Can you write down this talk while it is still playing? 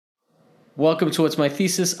Welcome to What's My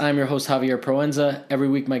Thesis. I'm your host, Javier Proenza. Every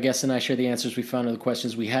week, my guests and I share the answers we found to the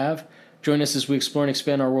questions we have. Join us as we explore and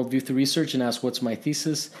expand our worldview through research and ask, What's my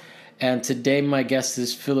thesis? And today, my guest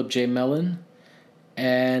is Philip J. Mellon.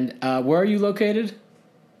 And where are you located?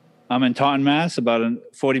 I'm in Taunton, Mass, about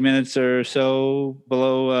 40 minutes or so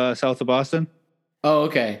below south of Boston. Oh,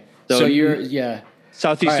 okay. So you're, yeah.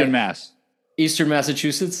 Southeastern right. Mass. Eastern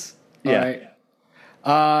Massachusetts? Yeah.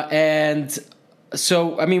 All right. And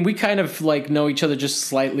so, I mean, we kind of like know each other just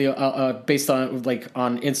slightly based on like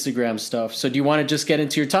on Instagram stuff. So do you want to just get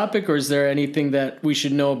into your topic, or is there anything that we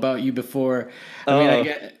should know about you before?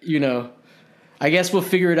 I guess we'll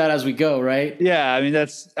figure it out as we go, right? Yeah. I mean,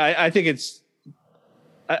 I think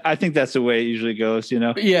that's the way it usually goes,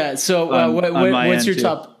 Yeah. So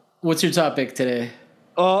what's your topic today?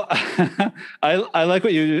 Well, I like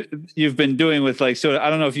what you've been doing with like, so I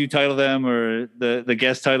don't know if you title them or the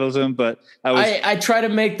guest titles them, but I try to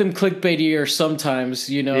make them clickbaitier sometimes,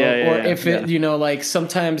 like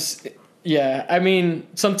sometimes, yeah. I mean,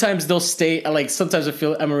 sometimes they'll state, like sometimes I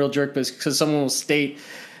feel I'm a real jerk because someone will state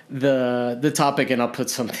the topic and I'll put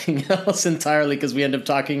something else entirely because we end up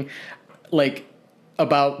talking like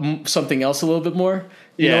about something else a little bit more.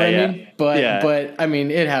 You know what I mean? But I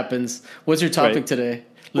mean, it happens. What's your topic today?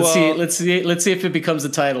 Let's see if it becomes the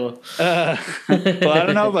title. Well, I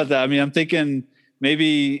don't know about that. I mean, I'm thinking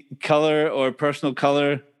maybe color or personal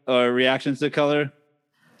color or reactions to color.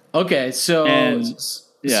 Okay, so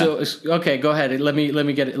okay, go ahead. Let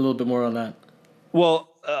me get a little bit more on that. Well,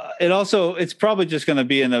 it's probably just going to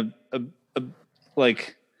be in a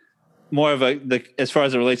like more of as far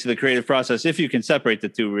as it relates to the creative process, if you can separate the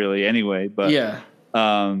two, really. Anyway, but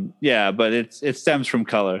but it stems from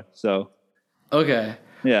color. So okay,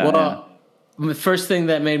 the first thing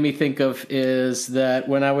that made me think of is that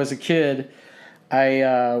when I was a kid,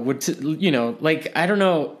 I would I don't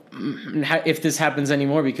know if this happens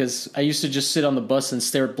anymore because I used to just sit on the bus and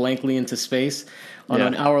stare blankly into space on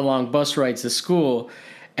an hour-long bus ride to school.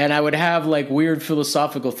 And I would have like weird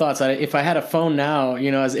philosophical thoughts. If I had a phone now,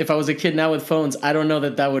 as if I was a kid now with phones, I don't know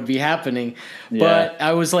that would be happening. Yeah. But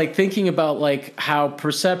I was like thinking about like how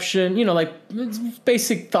perception, like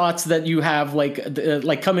basic thoughts that you have, like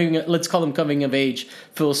let's call them coming of age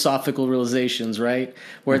philosophical realizations, right?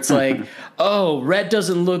 Where it's like, oh, red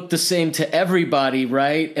doesn't look the same to everybody,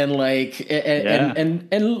 right? And like and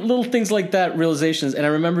little things like that, realizations. And I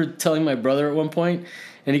remember telling my brother at one point,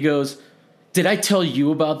 and he goes, "Did I tell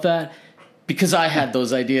you about that? Because I had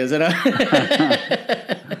those ideas." And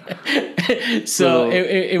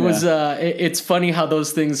it's funny how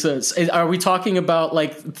those things. Are we talking about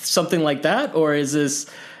like something like that, or is this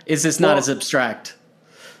not as abstract?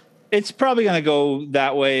 It's probably going to go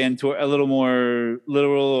that way into a little more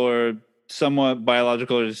literal or somewhat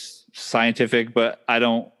biological or scientific. But I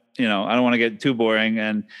don't want to get too boring.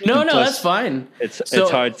 And no, that's fine. It's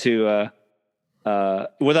hard to.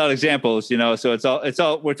 Without examples, so it's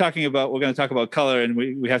all we're going to talk about color, and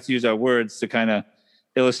we have to use our words to kind of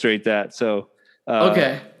illustrate that. So,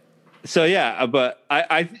 okay. So yeah, but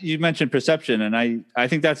you mentioned perception, and I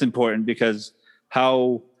think that's important because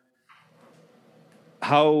how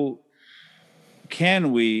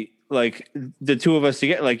can we, like the two of us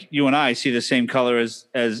together, like you and I see the same color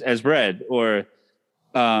as red, or,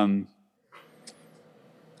 what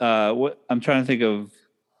I'm trying to think of.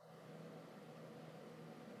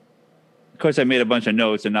 Of course, I made a bunch of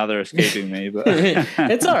notes and now they're escaping me, but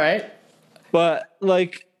it's all right. But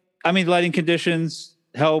lighting conditions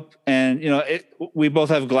help, and we both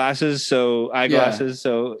have glasses, so eyeglasses,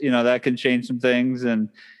 so that can change some things, and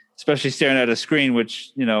especially staring at a screen,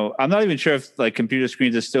 which I'm not even sure if like computer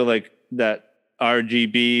screens are still like that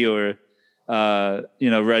RGB or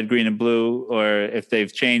red, green, and blue, or if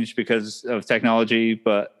they've changed because of technology.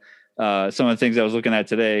 But some of the things I was looking at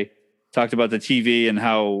today talked about the TV and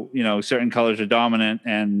how, certain colors are dominant,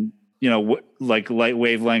 and, like light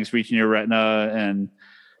wavelengths reaching your retina, and,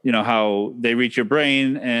 how they reach your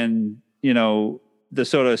brain, and, the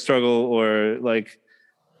sort of struggle, or like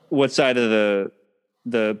what side of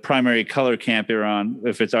the primary color camp you're on,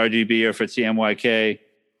 if it's RGB or if it's CMYK,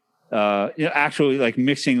 actually like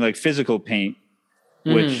mixing like physical paint,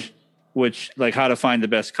 which like how to find the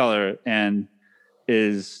best color, and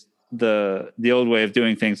is the old way of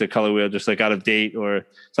doing things, the color wheel, just like out of date, or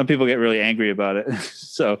some people get really angry about it.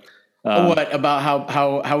 So what about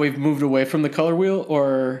how we've moved away from the color wheel?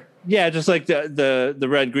 Or just like the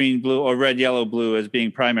red, green, blue, or red, yellow, blue as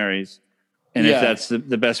being primaries, and if that's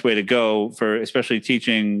the best way to go for especially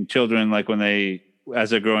teaching children, like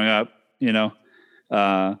as they're growing up,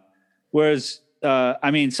 whereas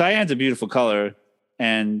cyan's a beautiful color,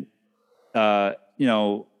 and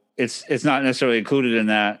it's not necessarily included in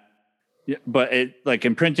that, but it like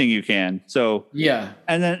in printing you can. So yeah.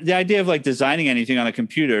 And then the idea of like designing anything on a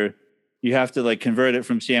computer, you have to like convert it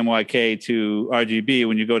from CMYK to RGB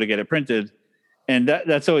when you go to get it printed. And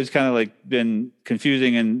that's always kind of like been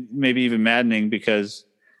confusing and maybe even maddening, because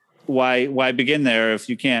why begin there if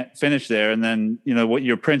you can't finish there? And then, what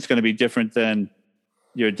your print's going to be different than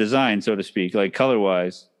your design, so to speak, like color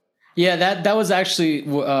wise. Yeah, that was actually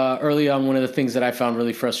early on one of the things that I found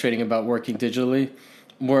really frustrating about working digitally,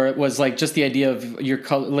 where it was like just the idea of your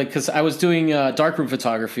color, like, because I was doing darkroom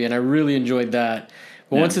photography and I really enjoyed that.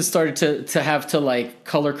 But once it started to have to like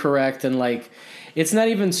color correct, and like, it's not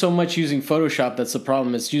even so much using Photoshop that's the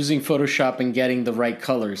problem. It's using Photoshop and getting the right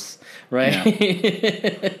colors, right?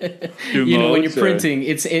 Yeah. When you're printing,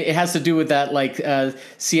 it has to do with that like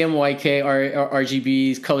CMYK or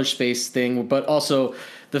RGB color space thing, but also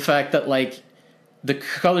the fact that like the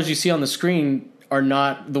colors you see on the screen are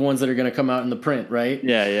not the ones that are going to come out in the print, right?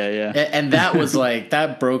 Yeah. And that was like,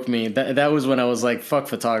 that broke me. That was when I was like, fuck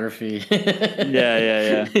photography.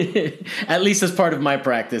 Yeah. At least as part of my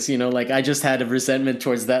practice, like I just had a resentment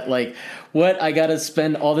towards that. Like, what, I got to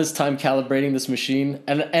spend all this time calibrating this machine.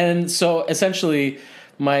 And so essentially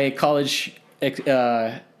my college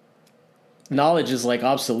knowledge is like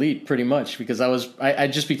obsolete pretty much, because I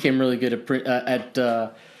just became really good at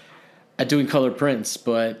doing color prints,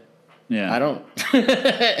 but I don't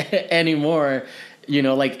anymore,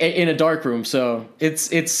 like in a dark room. So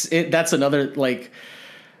that's another, like,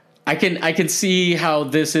 I can see how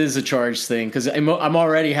this is a charge thing, because I'm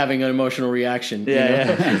already having an emotional reaction.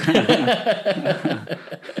 Yeah.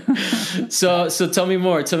 So tell me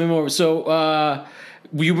more. So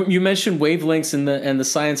you mentioned wavelengths and the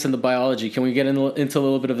science and the biology. Can we get into a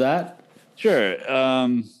little bit of that? Sure.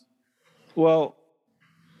 Well,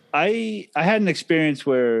 I had an experience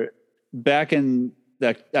where back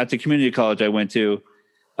at the community college I went to,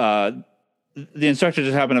 the instructor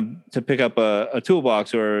just happened to pick up a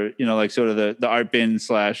toolbox, or like sort of the art bin /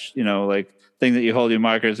 like thing that you hold your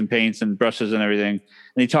markers and paints and brushes and everything.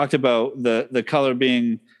 And he talked about the color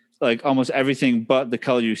being like almost everything but the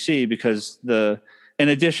color you see, because in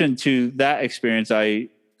addition to that experience, I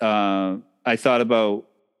thought about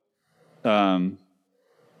the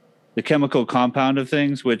chemical compound of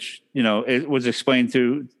things, which it was explained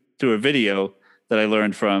through a video that I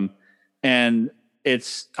learned from, and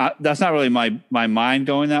it's that's not really my mind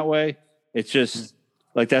going that way. It's just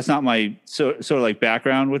like that's not my sort of like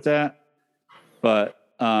background with that. But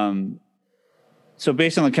so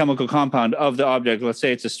based on the chemical compound of the object, let's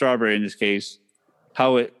say it's a strawberry in this case,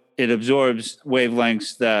 how it absorbs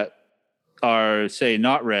wavelengths that are, say,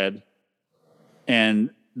 not red,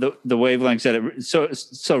 and the wavelengths that it so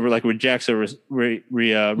like rejects or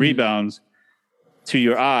rebounds to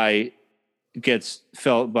your eye gets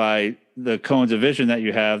felt by the cones of vision that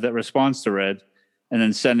you have that responds to red, and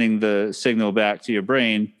then sending the signal back to your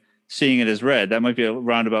brain, seeing it as red. That might be a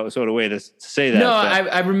roundabout sort of way to say that. No,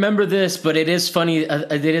 I remember this, but it is funny.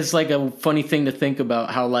 It is like a funny thing to think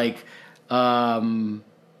about how like, because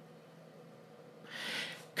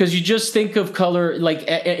you just think of color like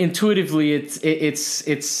intuitively.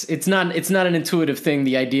 It's not an intuitive thing.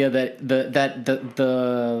 The idea that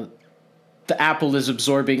the apple is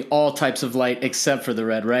absorbing all types of light except for the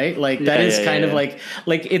red, right? Like that is kind of like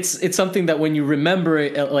it's something that when you remember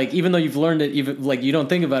it, like even though you've learned it, even like you don't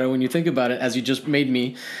think about it, when you think about it, as you just made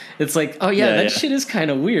me, it's like, oh that shit is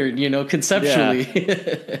kind of weird, conceptually.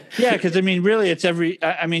 Yeah, because I mean, really, it's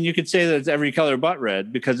you could say that it's every color but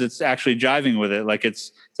red, because it's actually jiving with it. Like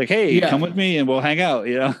it's like, hey, come with me and we'll hang out,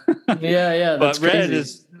 Yeah. But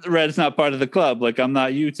red's not part of the club. Like, I'm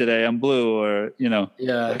not you today, I'm blue, or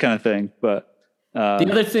that kind of thing. But the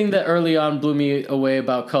other thing that early on blew me away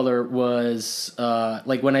about color was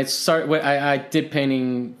like when I did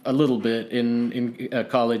painting a little bit in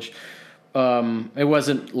college. It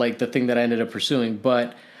wasn't like the thing that I ended up pursuing,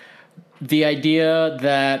 but the idea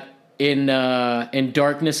that in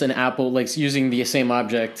darkness and apple, like using the same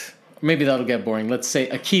object. Maybe that'll get boring. Let's say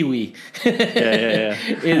a kiwi.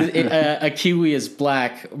 A kiwi is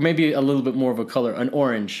black, maybe a little bit more of a color, an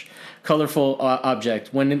orange, colorful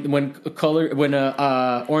object. When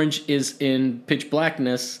orange is in pitch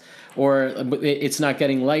blackness, or it's not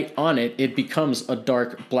getting light on it, it becomes a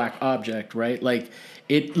dark black object, right? Like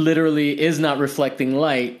it literally is not reflecting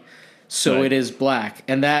light. So right. It is black.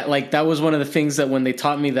 And that was one of the things that when they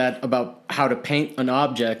taught me that about how to paint an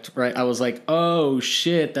object, right, I was like, oh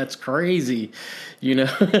shit, that's crazy.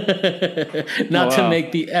 Not to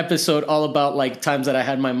make the episode all about like times that I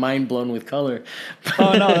had my mind blown with color.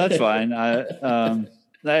 Oh no, that's fine.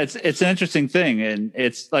 It's an interesting thing, and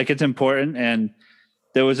it's like, it's important. And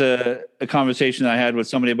there was a conversation I had with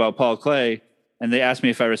somebody about Paul Klee, and they asked me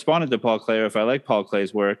if I responded to Paul Klee or if I like Paul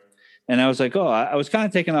Klee's work. And I was like, I was kind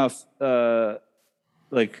of taken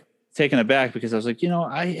aback because I was like,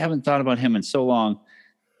 I haven't thought about him in so long.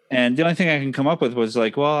 And the only thing I can come up with was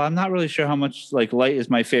like, well, I'm not really sure how much like light is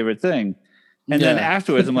my favorite thing. And then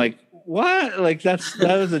afterwards I'm like, what? Like that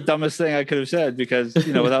was the dumbest thing I could have said, because,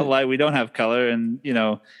 without light, we don't have color. And,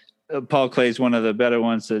 Paul Klee is one of the better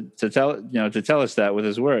ones to tell us that with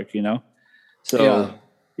his work, So,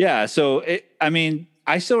 yeah. So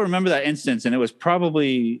I still remember that instance, and it was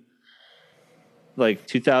probably like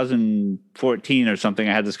 2014 or something.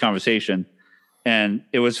 I had this conversation, and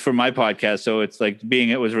it was for my podcast. So it's like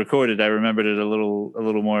it was recorded. I remembered it a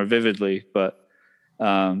little more vividly, but,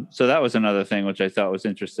 so that was another thing which I thought was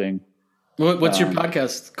interesting. What's your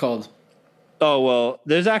podcast called? Oh, well,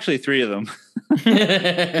 there's actually 3 of them,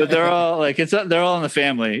 but they're all like, they're all in the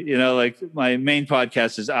family, like my main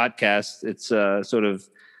podcast is Oddcast. It's sort of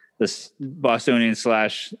this Bostonian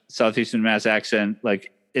 / Southeastern Mass accent.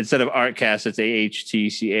 Like instead of Artcast, it's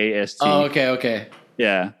AHTCAST. Oh, okay.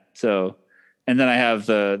 Yeah. So, and then I have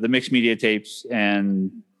the mixed media tapes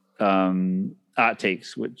and Art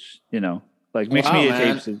Takes, which, like mixed media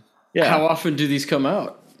tapes. How often do these come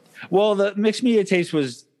out? Well, the mixed media tapes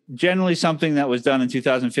was generally something that was done in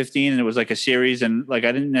 2015, and it was like a series, and like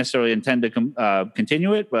I didn't necessarily intend to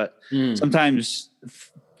continue it, but sometimes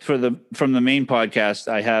from the main podcast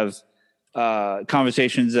I have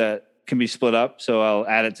conversations that can be split up, so I'll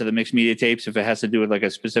add it to the mixed media tapes if it has to do with like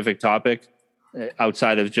a specific topic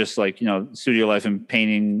outside of just like studio life and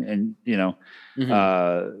painting and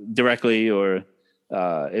directly, or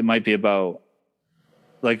it might be about,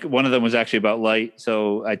 like one of them was actually about light.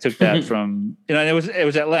 So I took that from, it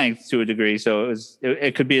was at length to a degree. So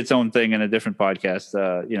it could be its own thing in a different podcast,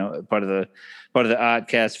 part of the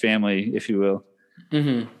Oddcast family, if you will.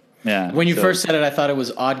 Mm-hmm. Yeah. When you first said it, I thought it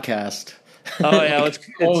was Oddcast. Oh yeah. It's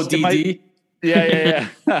ODD. Yeah.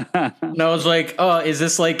 And I was like, oh, is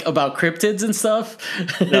this like about cryptids and stuff?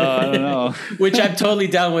 No, I don't know. Which I'm totally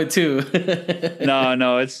down with too.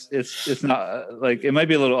 No, it's not, like, it might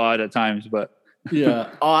be a little odd at times, but yeah.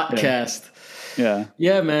 Oddcast.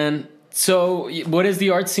 Yeah, man. So what is the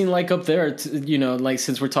art scene like up there? Like,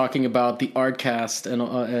 since we're talking about the Artcast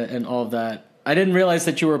and all of that, I didn't realize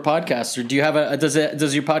that you were a podcaster. Do you have does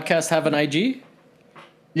your podcast have an IG?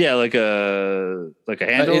 Yeah, like a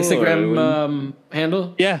handle, Instagram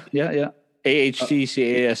handle. Yeah.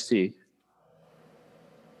 AHTCAST.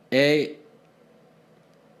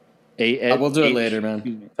 We'll do it later,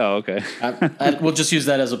 man. Oh, okay. We'll just use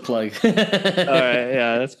that as a plug. All right,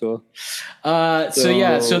 yeah, that's cool.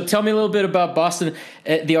 So tell me a little bit about Boston,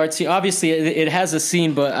 the art scene. Obviously, it has a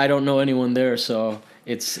scene, but I don't know anyone there, so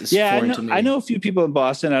it's foreign to me. I know a few people in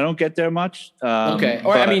Boston. I don't get there much. Okay,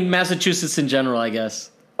 or Massachusetts in general, I guess.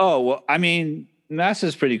 Oh well, Mass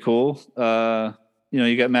is pretty cool.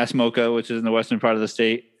 You got Mass MoCA, which is in the western part of the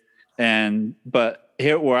state, but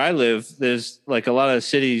here where I live, there's like a lot of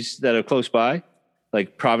cities that are close by.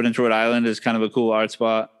 Like Providence, Rhode Island is kind of a cool art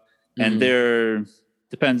spot. And there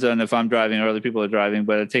depends on if I'm driving or other people are driving,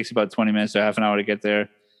 but it takes about 20 minutes to half an hour to get there.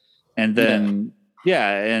 And then,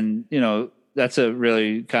 that's a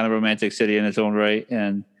really kind of romantic city in its own right.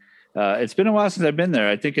 And it's been a while since I've been there.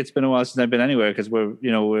 I think it's been a while since I've been anywhere, because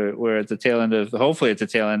we're at the tail end of, hopefully it's the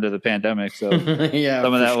tail end of the pandemic. So some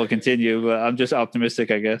of that will continue, but I'm just optimistic,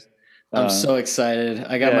 I guess. I'm so excited.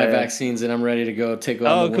 I got my vaccines and I'm ready to go take on the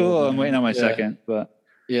world. Cool. I'm waiting on my second, but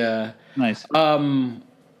nice.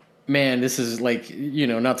 Man, this is like,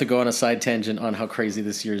 not to go on a side tangent on how crazy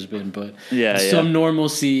this year's been, but some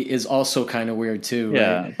normalcy is also kind of weird too.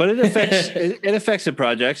 Yeah. Right? But it affects the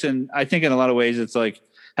projects. And I think in a lot of ways it's like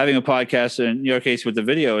having a podcast, in your case with the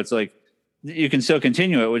video, it's like you can still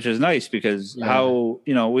continue it, which is nice, because we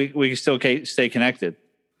can still stay connected.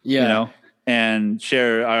 Yeah. And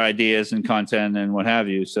share our ideas and content and what have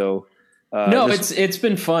you. So, it's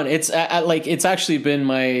been fun. It's it's actually been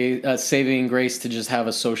my saving grace to just have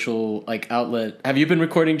a social outlet. Have you been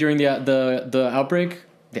recording during the outbreak?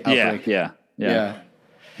 The outbreak. Yeah.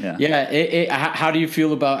 How do you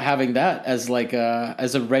feel about having that as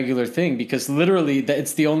as a regular thing? Because literally,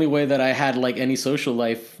 it's the only way that I had any social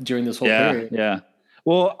life during this whole period. Yeah.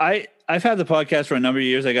 Well, I've had the podcast for a number of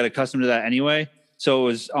years. I got accustomed to that anyway. So it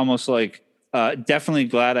was almost like, definitely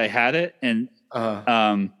glad I had it. And,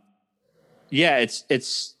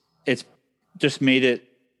 it's just made it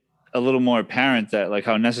a little more apparent that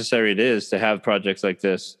how necessary it is to have projects like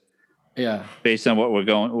this. Yeah. Based on what we're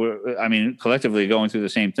collectively going through the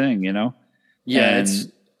same thing, Yeah. And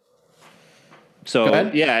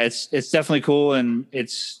it's definitely cool. And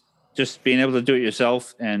it's just being able to do it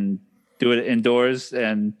yourself and do it indoors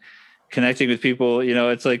and connecting with people, you know,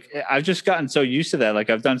 it's like, I've just gotten so used to that. Like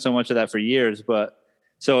I've done so much of that for years, but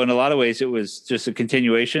so in a lot of ways it was just a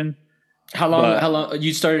continuation. How long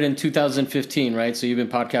you started in 2015, right? So you've been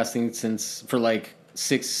podcasting for like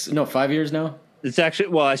 5 years now? It's actually,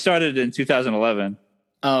 well, I started in 2011.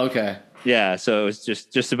 Oh, okay. Yeah, so it was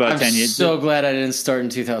just about 10 years. I'm so glad I didn't start in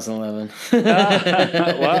 2011.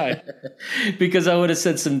 Why? Because I would have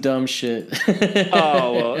said some dumb shit.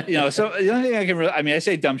 Oh, well, you know, so the only thing I can really, I mean, I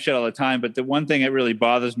say dumb shit all the time, but the one thing that really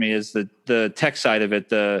bothers me is the tech side of it,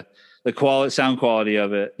 the sound quality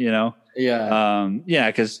of it, you know? Yeah. Yeah,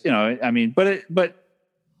 because, you know, I mean, but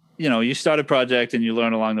you know, you start a project and you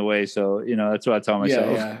learn along the way. So, you know, that's what I tell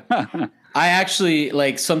myself. Yeah. I actually,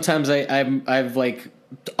 like, sometimes I've like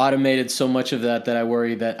automated so much of that I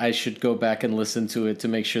worry that I should go back and listen to it to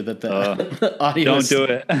make sure that the audio don't do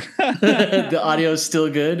it. The audio is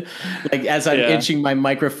still good. Like as I'm inching my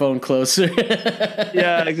microphone closer.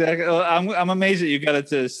 Yeah, exactly. Well, I'm amazed that you got it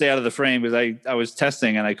to stay out of the frame because I was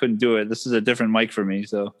testing and I couldn't do it. This is a different mic for me,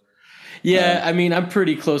 so. Yeah, I mean, I'm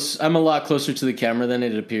pretty close. I'm a lot closer to the camera than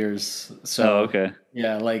it appears. So, okay.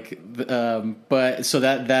 Yeah, like, but so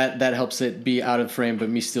that helps it be out of frame, but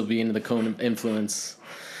me still be in the cone of influence.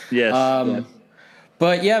 Yes.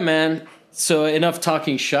 But yeah, man. So enough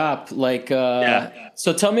talking shop. Like,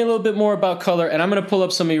 So tell me a little bit more about color, and I'm gonna pull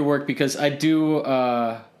up some of your work because I do.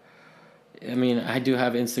 I do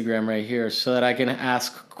have Instagram right here, so that I can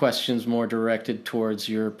ask questions more directed towards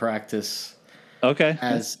your practice. Okay.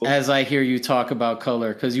 As I hear you talk about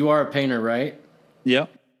color, because you are a painter, right? Yep.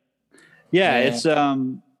 Yeah, it's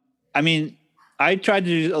I mean, I tried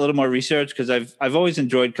to do a little more research because I've always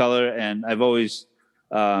enjoyed color and I've always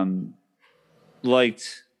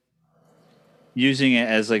liked using it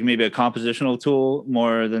as like maybe a compositional tool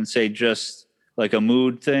more than say just like a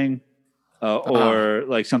mood thing or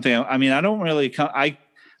like something. I mean, I don't really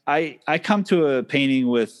I come to a painting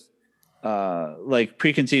with like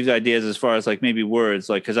preconceived ideas as far as like maybe words,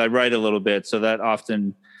 like because I write a little bit, so that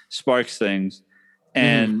often sparks things,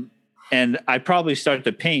 and I probably start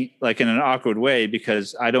to paint like in an awkward way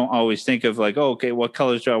because I don't always think of like, oh, okay, what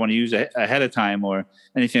colors do I want to use ahead of time or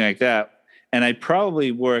anything like that, and I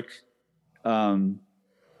probably work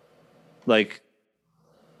like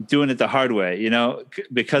doing it the hard way, you know,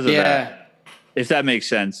 because of that, if that makes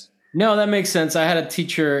sense. No, that makes sense. I had a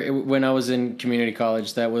teacher when I was in community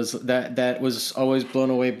college that was always blown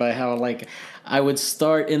away by how like I would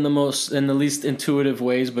start in the least intuitive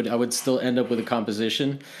ways, but I would still end up with a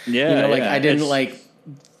composition. Yeah, you know, like I didn't like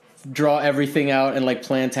draw everything out and like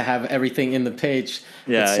plan to have everything in the page.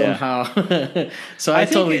 Yeah, but somehow. So I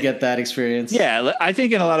totally get that experience. Yeah, I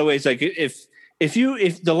think in a lot of ways, like if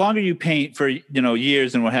the longer you paint for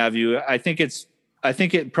years and what have you, I think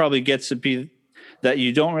it probably gets to be that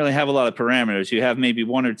you don't really have a lot of parameters. You have maybe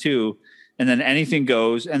one or two, and then anything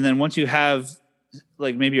goes. And then once you have,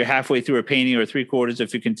 like, maybe you're halfway through a painting or 3/4,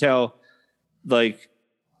 if you can tell, like,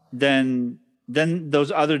 then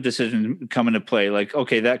those other decisions come into play. Like,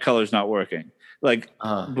 okay, that color's not working. Like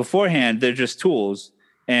beforehand, they're just tools,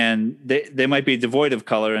 and they might be devoid of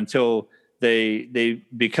color until they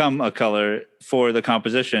become a color for the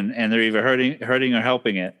composition, and they're either hurting or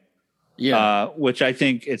helping it. Yeah. Which I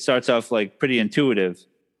think it starts off like pretty intuitive.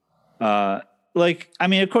 Like, I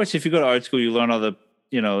mean, of course, if you go to art school, you learn all the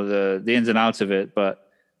ins and outs of it, but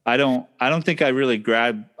I don't think I really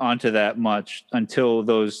grab onto that much until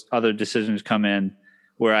those other decisions come in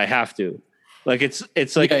where I have to. Like, it's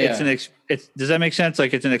like, does that make sense?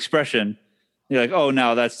 Like, it's an expression. You're like, oh,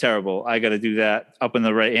 no, that's terrible. I got to do that up in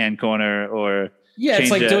the right-hand corner, or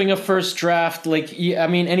it's like doing a first draft. Like, I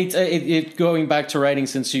mean, going back to writing,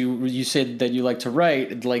 since you said that you like to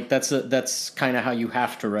write, like that's kind of how you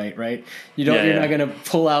have to write, right? You're not going to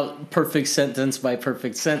pull out perfect sentence by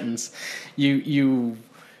perfect sentence. You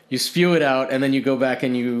spew it out and then you go back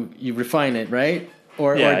and you refine it, right?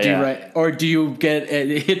 Or do you get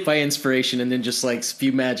hit by inspiration and then just like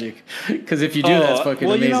spew magic? Because if you do, that's fucking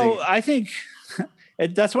amazing. You know, I think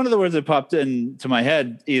that's one of the words that popped into my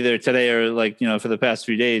head either today or like, for the past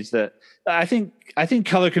few days, that I think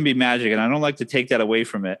color can be magic, and I don't like to take that away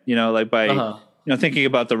from it, like by, thinking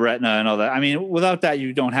about the retina and all that. I mean, without that,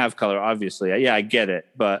 you don't have color, obviously. Yeah, I get it.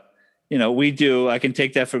 But, we do. I can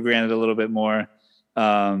take that for granted a little bit more.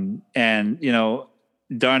 And,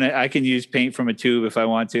 darn it, I can use paint from a tube if I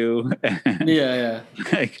want to.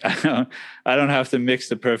 Like, I don't have to mix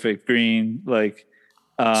the perfect green. Like,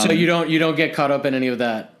 so you don't get caught up in any of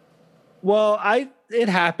that. Well, it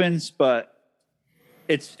happens, but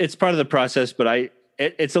it's part of the process. But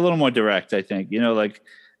it's a little more direct, I think. Like,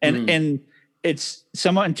 and it's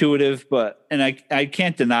somewhat intuitive, but I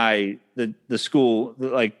can't deny the school,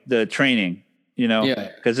 like the training,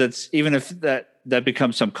 because it's, even if that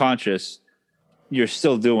becomes subconscious, you're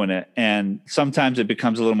still doing it, and sometimes it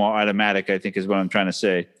becomes a little more automatic, I think, is what I'm trying to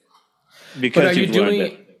say. Because but are you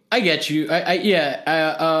doing? I get you.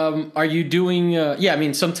 Are you doing? I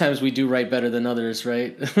mean, sometimes we do write better than others,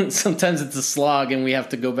 right? Sometimes it's a slog, and we have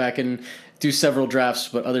to go back and do several drafts.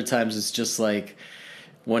 But other times it's just like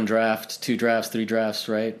one draft, two drafts, three drafts,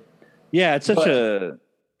 right? Yeah, it's such a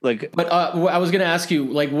like. But I was going to ask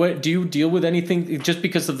you, like, what do you deal with anything? Just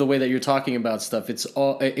because of the way that you're talking about stuff, it's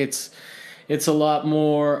a lot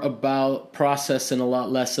more about process and a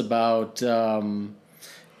lot less about.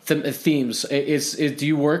 Themes do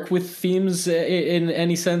you work with themes in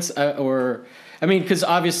any sense, or I mean, because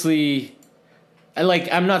obviously,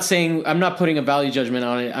 I'm not putting a value judgment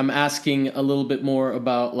on it. I'm asking a little bit more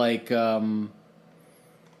about like because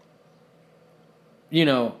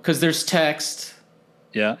there's text,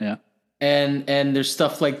 and there's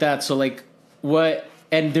stuff like that. So like what,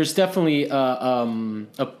 and there's definitely a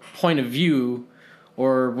point of view,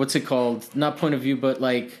 or what's it called? Not point of view, but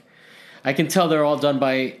like. I can tell they're all done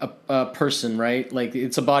by a person, right? Like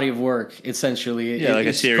it's a body of work, essentially. Yeah, like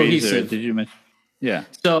a series. Cohesive. Did you mention? Yeah.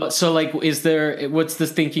 So like, what's the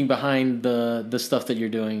thinking behind the stuff that you're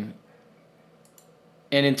doing?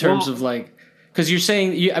 And in terms of like, because you're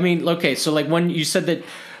saying, okay, so like when you said that,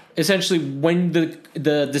 essentially when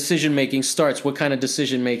the decision making starts, what kind of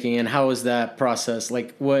decision making and how is that process?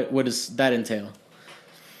 Like what does that entail?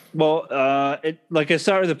 Well, I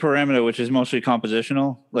start with the parameter, which is mostly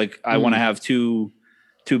compositional. Like I want to have two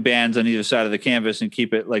bands on either side of the canvas and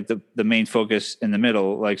keep it like the main focus in the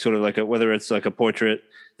middle, like sort of like whether it's like a portrait.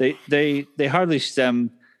 They hardly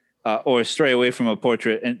stem or stray away from a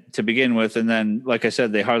portrait to begin with, and then, like I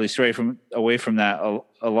said, they hardly stray away from that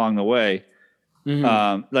along the way.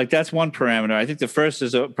 Mm-hmm. Like that's one parameter. I think the first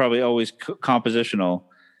is probably always compositional,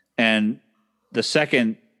 and the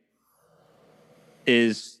second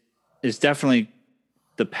is definitely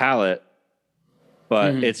the palette,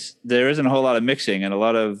 but there isn't a whole lot of mixing, and a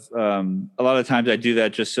lot of times I do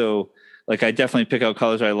that just so, like, I definitely pick out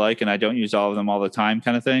colors I like, and I don't use all of them all the time,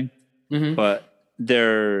 kind of thing. Mm-hmm. But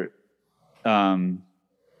they're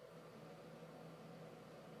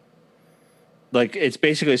like, it's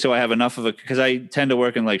basically so I have enough of because I tend to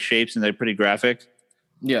work in like shapes and they're pretty graphic.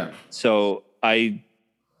 Yeah. So I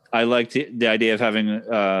like the idea of having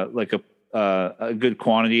like a good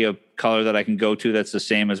quantity of color that I can go to that's the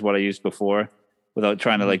same as what I used before, without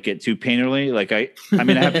trying to like get too painterly. Like I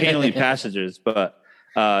mean I have painterly passages, but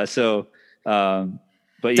definitely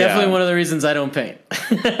one of the reasons I don't paint.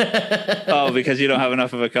 Oh, because you don't have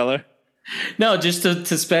enough of a color? No, just to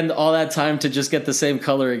spend all that time to just get the same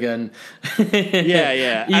color again.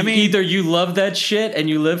 Yeah. I mean, either you love that shit and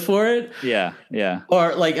you live for it. Yeah.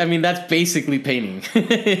 Or like, I mean, that's basically painting.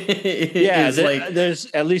 Yeah,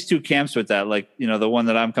 there's at least two camps with that. Like, the one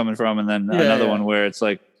that I'm coming from, and then another one where it's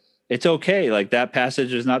like, it's okay. Like that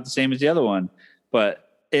passage is not the same as the other one, but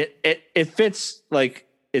it fits. Like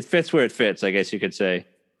it fits where it fits, I guess you could say.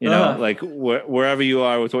 Like wherever you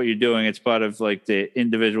are with what you're doing, it's part of like the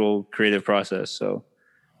individual creative process. So,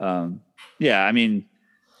 I mean,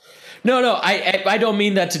 no, I don't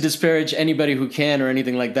mean that to disparage anybody who can or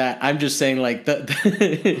anything like that. I'm just saying like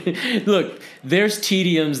look, there's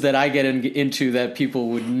tediums that I get into that people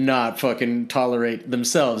would not fucking tolerate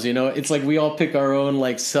themselves. It's like we all pick our own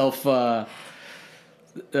like self-harm,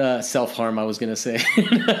 I was going to say.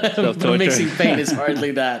 But mixing paint is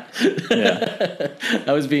hardly that. Yeah.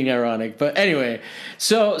 I was being ironic. But anyway,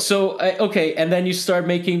 so okay, and then you start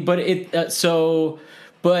making, but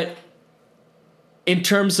in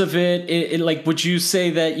terms of it like, would you say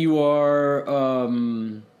that you are,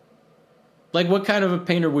 like, what kind of a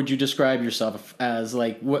painter would you describe yourself as?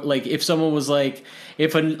 Like, what, like, if someone was like,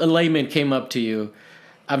 if a layman came up to you,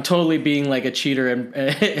 I'm totally being like a cheater and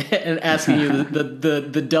asking you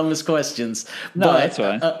the dumbest questions. No, but, that's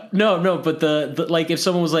fine. No, but the like, if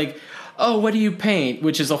someone was like, "Oh, what do you paint?"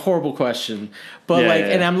 which is a horrible question, but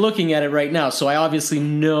and I'm looking at it right now, so I obviously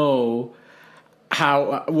know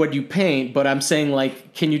what you paint. But I'm saying,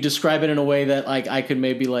 like, can you describe it in a way that like I could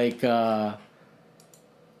maybe like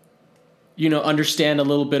understand a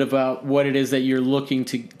little bit about what it is that you're looking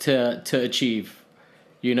to achieve,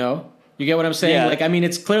 You get what I'm saying? Yeah. Like, I mean,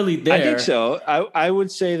 it's clearly there. I think so. I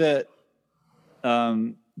would say that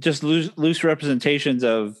just loose representations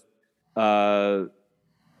of I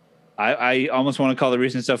almost want to call the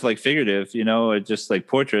recent stuff like figurative, just like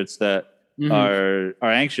portraits that are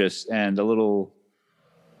anxious and a little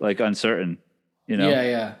like uncertain,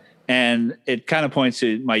 Yeah. And it kind of points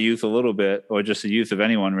to my youth a little bit, or just the youth of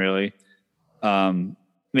anyone really.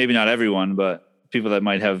 Maybe not everyone, but people that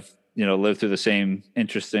might have, lived through the same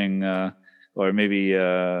interesting, or maybe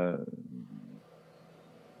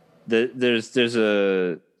there's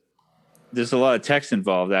a lot of text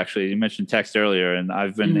involved. Actually, you mentioned text earlier, and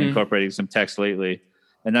I've been incorporating some text lately,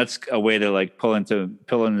 and that's a way to like pull in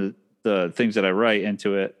the things that I write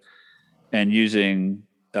into it, and using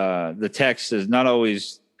the text is not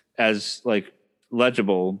always as like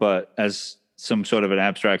legible, but as some sort of an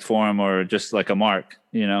abstract form or just like a mark,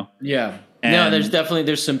 Yeah. And no, there's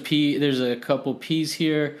a couple P's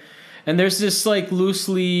here. And there's this like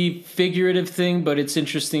loosely figurative thing, but it's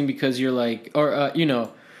interesting because you're like, or,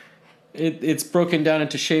 it's broken down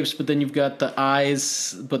into shapes, but then you've got the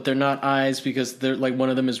eyes, but they're not eyes because they're like one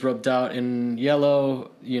of them is rubbed out in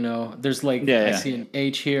yellow, there's like, I see an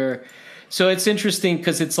H here. So it's interesting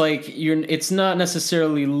because it's like it's not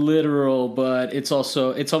necessarily literal, but it's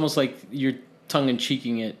almost like you're tongue in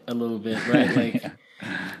cheeking it a little bit, right?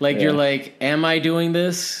 Like you're like, am I doing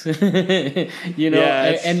this? And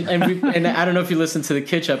I don't know if you listened to the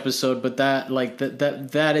Kitsch episode, but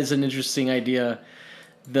that is an interesting idea.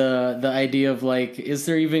 The idea of like, is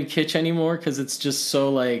there even kitsch anymore? Because it's just so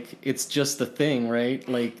like, it's just the thing, right?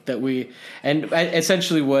 Like that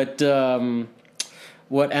essentially what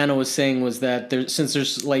Anna was saying was that since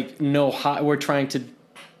there's like we're trying to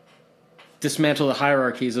dismantle the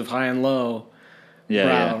hierarchies of high and low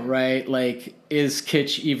brow, right? Like, is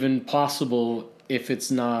kitsch even possible if it's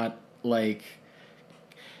not like,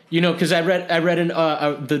 because I read in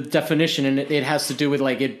the definition, and it has to do with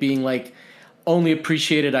like it being like only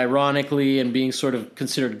appreciated ironically and being sort of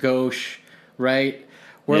considered gauche, right?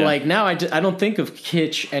 Where like now I don't think of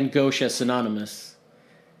kitsch and gauche as synonymous.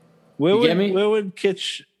 Where would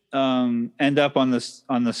kitsch end up on the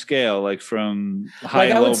scale, like from high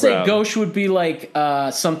and low brow? I would say gauche would be like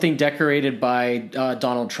something decorated by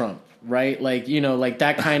Donald Trump, right? Like like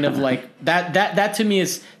that kind of like that to me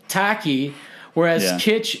is tacky, whereas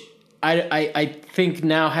kitsch, I think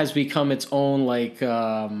now has become its own like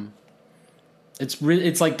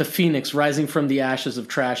it's like the phoenix rising from the ashes of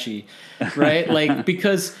trashy, right? Like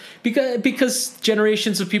because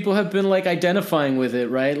generations of people have been like identifying with it,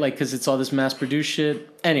 right? Like because it's all this mass produced shit.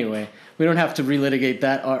 Anyway, we don't have to relitigate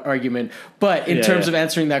that argument. But in terms of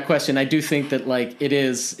answering that question, I do think that like it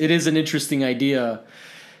is an interesting idea,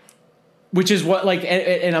 which is what like,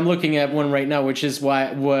 and I'm looking at one right now, which is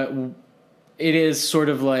what it is sort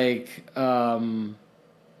of like.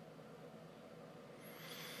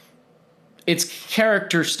 It's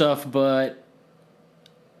character stuff, but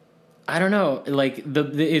I don't know. Like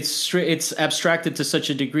it's abstracted to such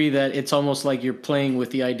a degree that it's almost like you're playing with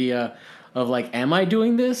the idea of like, am I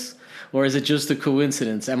doing this, or is it just a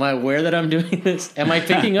coincidence? Am I aware that I'm doing this? Am I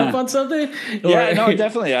picking up on something? Yeah, no,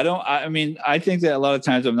 definitely. I think that a lot of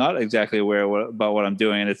times I'm not exactly aware about what I'm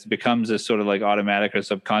doing, and it becomes this sort of like automatic or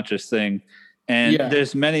subconscious thing. And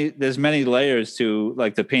there's many layers to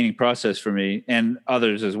like the painting process for me, and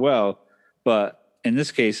others as well. But in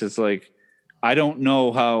this case, it's like, I don't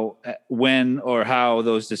know when or how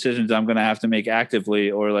those decisions I'm going to have to make actively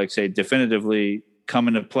or like say definitively come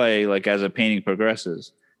into play, like as a painting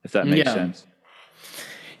progresses, if that makes sense.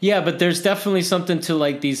 Yeah, but there's definitely something to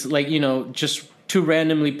like these, like, just 2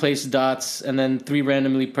 randomly placed dots and then 3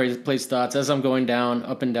 randomly placed dots as I'm going down,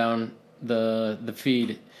 up and down the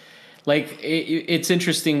feed. Like it's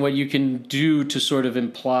interesting what you can do to sort of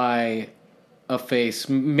imply a face.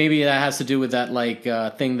 Maybe that has to do with that like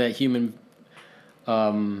thing that humans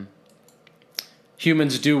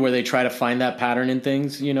do where they try to find that pattern in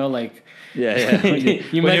things, like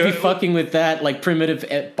you might be fucking with that like primitive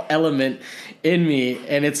element in me,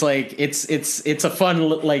 and it's like it's a fun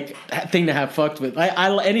like thing to have fucked with.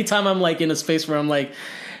 I anytime I'm like in a space where I'm like,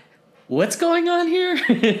 what's going on here?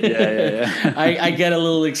 I get a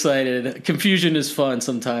little excited. Confusion is fun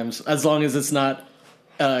sometimes, as long as it's not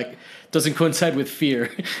doesn't coincide with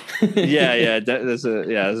fear. There's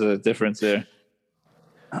a difference there.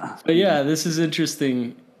 But yeah, this is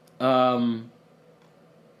interesting. And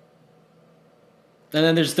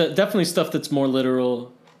then there's definitely stuff that's more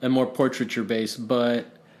literal and more portraiture based, but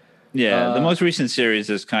the most recent series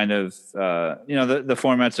is kind of the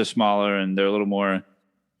formats are smaller and they're a little more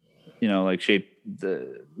like shape,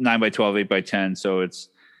 the 9x12, 8x10, so it's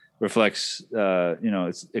reflects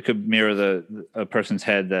it could mirror a person's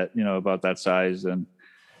head that about that size and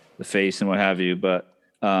the face and what have you, but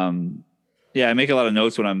I make a lot of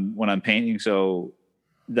notes when I'm painting, so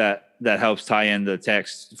that helps tie in the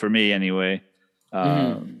text for me anyway,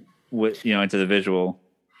 with into the visual.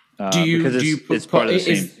 It's part of the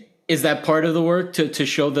same. is that part of the work to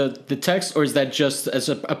show the text, or is that just as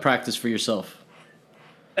a practice for yourself?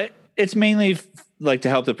 It's mainly like to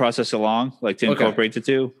help the process along, like to incorporate the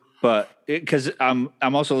two. But because I'm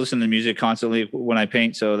also listening to music constantly when I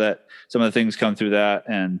paint, so that some of the things come through that,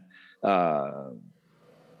 and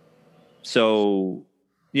so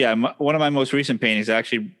yeah, one of my most recent paintings I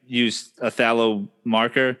actually used a phthalo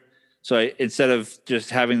marker. So instead of just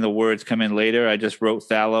having the words come in later, I just wrote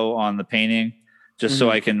phthalo on the painting, just so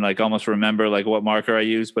I can like almost remember like what marker I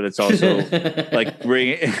use. But it's also like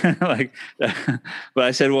bring like. But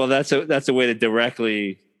I said, well, that's a way to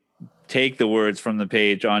directly take the words from the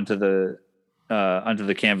page onto the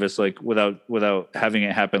canvas, like without having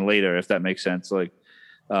it happen later, if that makes sense. Like,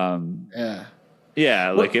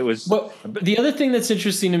 yeah, like it was. Well, the other thing that's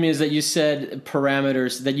interesting to me is that you said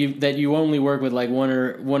parameters, that you only work with like one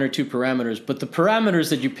or two parameters, but the parameters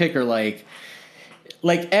that you pick are like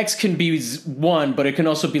X can be 1, but it can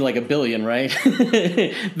also be like a billion, right?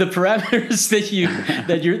 The parameters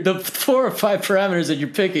the 4 or 5 parameters that you're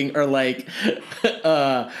picking are like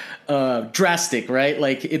drastic, right?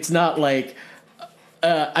 Like it's not like.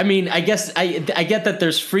 I mean, I guess I get that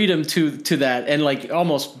there's freedom to that, and like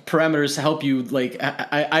almost parameters help you. Like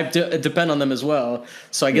I depend on them as well.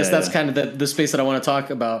 So I guess that's kind of the space that I want to talk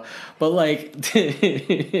about. But like,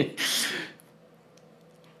 I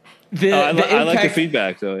like the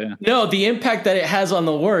feedback though. Yeah. No, the impact that it has on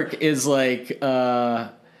the work is like,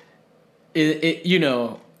 you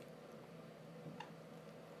know.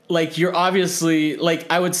 Like you're obviously,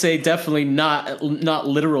 like I would say definitely not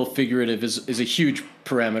literal figurative is a huge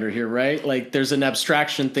parameter here, right? Like there's an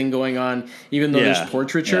abstraction thing going on, even though there's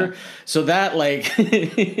portraiture. Yeah. So that like,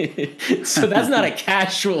 so that's not a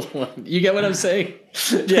casual one. You get what I'm saying?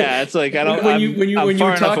 Yeah, it's like I don't. When you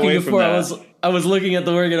were talking before, I was looking at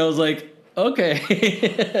the work and I was like,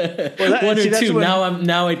 okay, well, 1 or 2.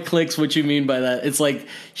 Now it clicks what you mean by that. It's like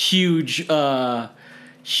huge.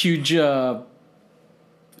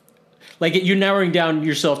 Like you're narrowing down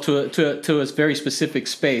yourself to a very specific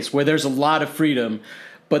space where there's a lot of freedom,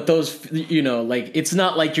 but those, you know, like it's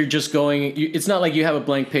not like you're just going. It's not like you have a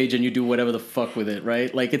blank page and you do whatever the fuck with it,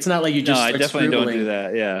 right? Like it's not like you just. No, I definitely don't do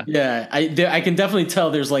that. Yeah. Yeah, I can definitely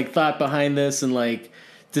tell there's like thought behind this and like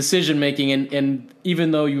decision making, and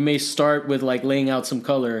even though you may start with like laying out some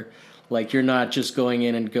color, like you're not just going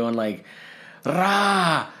in and going like,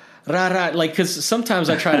 rah. Like, because sometimes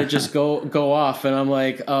I try to just go off, and I'm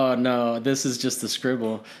like, oh no, this is just a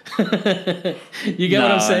scribble. You get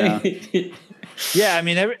what I'm saying? Yeah, I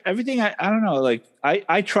mean everything. I don't know. Like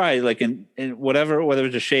I try like in whatever, whether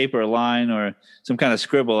it's a shape or a line or some kind of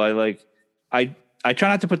scribble. I try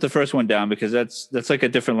not to put the first one down because that's like a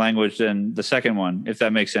different language than the second one, if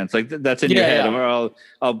that makes sense. Like that's in your head, or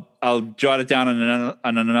I'll jot it down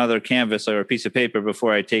on another canvas or a piece of paper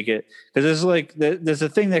before I take it, because there's a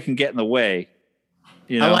thing that can get in the way.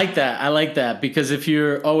 You know? I like that because if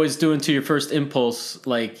you're always doing to your first impulse,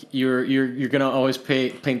 like you're gonna always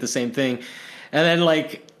paint the same thing, and then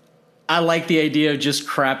like. I like the idea of just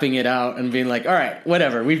crapping it out and being like, all right,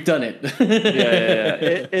 whatever, we've done it.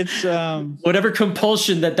 It's whatever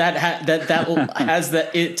compulsion that has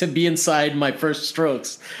it to be inside my first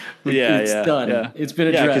strokes. It's done. Yeah. It's been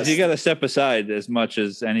addressed. Yeah, because you got to step aside as much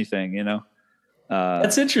as anything, you know.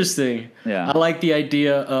 That's interesting. Yeah, I like the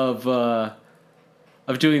idea of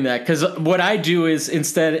doing that, because what I do is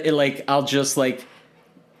instead, I'll just like.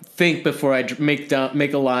 Think before I make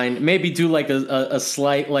a line, maybe do like a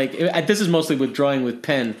slight, like this is mostly with drawing with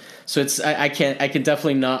pen, so it's I can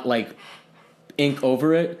definitely not like ink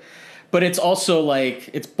over it, but it's also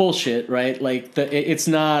like it's bullshit, right? Like it's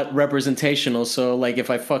not representational, so like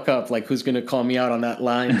if I fuck up, like who's gonna call me out on that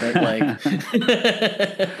line? But like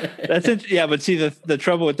that's it. Yeah, but see the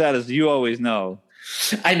trouble with that is you always know.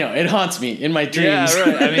 I know, it haunts me in my dreams. Yeah,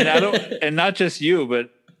 right. I mean, I don't, and not just you,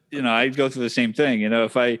 but. You know, I go through the same thing. You know,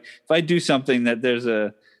 if I do something that there's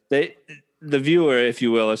the viewer, if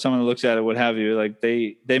you will, if someone looks at it, what have you, like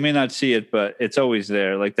they may not see it, but it's always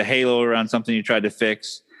there. Like the halo around something you tried to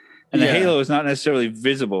fix, and the halo is not necessarily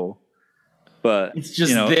visible, but it's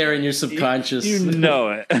just there in your subconscious. You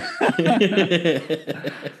know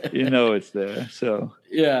it. You know it's there. So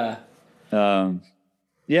yeah.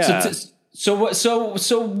 Yeah.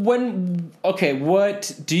 So when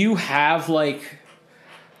what do you have like?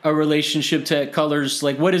 A relationship to colors,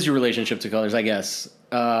 like what is your relationship to colors, I guess,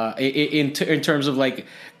 in terms of like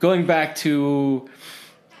going back to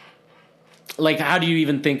like how do you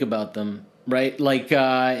even think about them, right? Like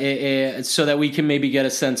so that we can maybe get a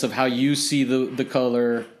sense of how you see the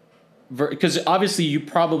color, because obviously you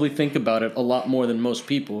probably think about it a lot more than most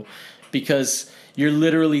people, because you're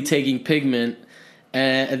literally taking pigment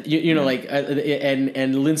and you know, like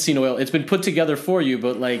and linseed oil. It's been put together for you,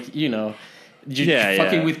 but like, you know, you're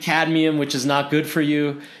fucking with cadmium, which is not good for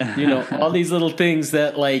you. You know, all these little things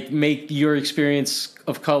that like make your experience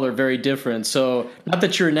of color very different. So not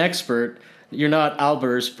that you're an expert, you're not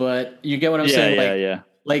Albers, but you get what I'm saying. Like,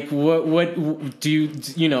 like what do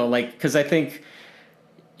you know, like, because I think,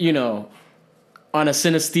 you know, on a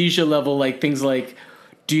synesthesia level, like things like,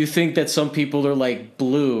 do you think that some people are like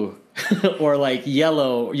blue or like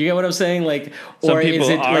yellow? You get what I'm saying? Like, some or people is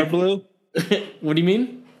it are like, blue? What do you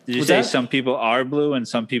mean? Did you say some people are blue and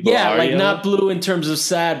some people are like yellow? Not blue in terms of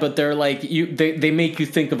sad, but they're like they make you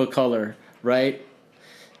think of a color, right?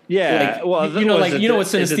 Yeah, like, well, you know, like you know what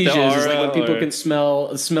synesthesia is like when people or... can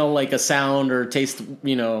smell like a sound or taste,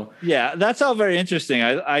 you know. Yeah, that's all very interesting.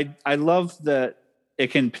 I love that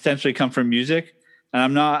it can potentially come from music, and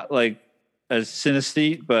I'm not like a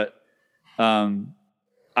synesthete, but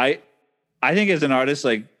I think as an artist,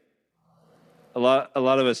 like a lot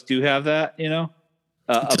of us do have that, you know,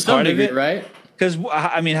 a part of it, right? Because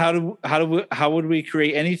I mean, how would we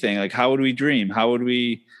create anything? Like, how would we dream? How would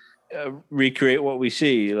we recreate what we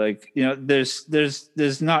see? Like, you know,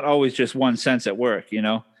 there's not always just one sense at work, you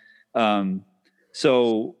know.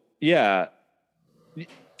 So yeah,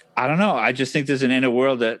 I don't know. I just think there's an inner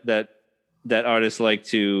world that artists like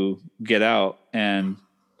to get out. And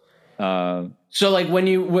so like when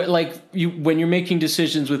you're making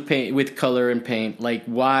decisions with paint, with color and paint, like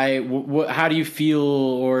why, how do you feel?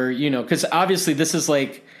 Or, you know, because obviously this is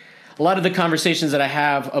like a lot of the conversations that I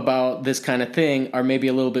have about this kind of thing are maybe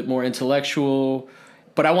a little bit more intellectual,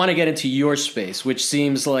 but I want to get into your space, which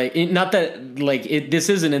seems like, not that like this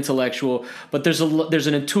isn't intellectual, but there's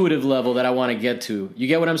an intuitive level that I want to get to. You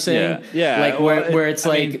get what I'm saying? Yeah. Like where it's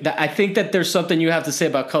like, I think that there's something you have to say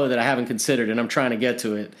about color that I haven't considered, and I'm trying to get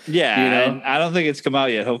to it. Yeah, you know? And I don't think it's come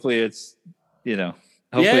out yet. Hopefully it's, you know.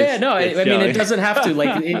 No, I mean, it doesn't have to.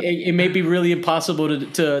 Like, it may be really impossible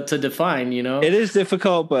to define, you know? It is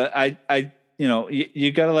difficult, but I you know,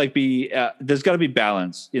 you gotta like be, there's gotta be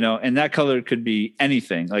balance, you know, and that color could be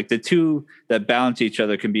anything. Like the two that balance each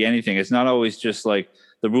other can be anything. It's not always just like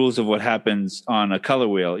the rules of what happens on a color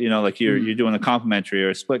wheel, you know, like you're doing a complementary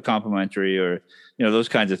or a split complementary, or, you know, those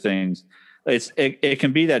kinds of things. It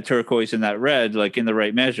can be that turquoise and that red, like in the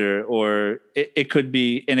right measure, or it could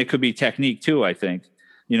be, and it could be technique too, I think.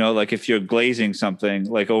 You know, like if you're glazing something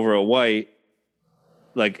like over a white,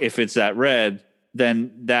 like if it's that red,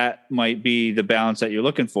 then that might be the balance that you're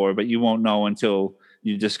looking for, but you won't know until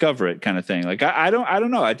you discover it, kind of thing. Like I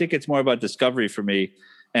don't know. I think it's more about discovery for me.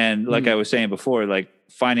 And like I was saying before, like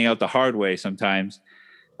finding out the hard way sometimes,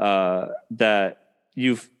 that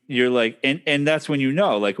you're like, and that's when, you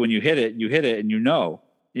know, like when you hit it and you know.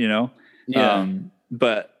 Yeah.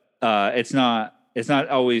 But it's not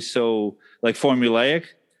always so like formulaic,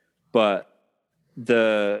 but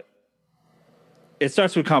it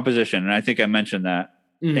starts with composition. And I think I mentioned that,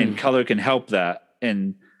 and color can help that,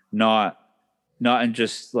 and not in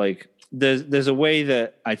just like, there's a way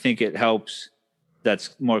that I think it helps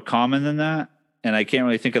that's more common than that. And I can't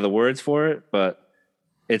really think of the words for it, but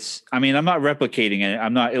it's, I mean, I'm not replicating it.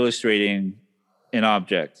 I'm not illustrating an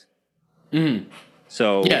object.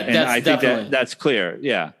 So, yeah, and I think that's clear.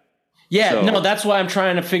 Yeah. Yeah. So, no, that's why I'm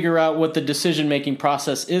trying to figure out what the decision-making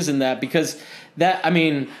process is in that, because I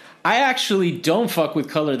mean, I actually don't fuck with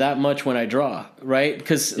color that much when I draw, right?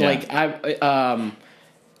 Because like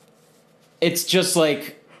it's just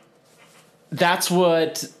like, that's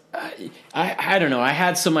what I don't know. I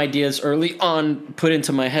had some ideas early on put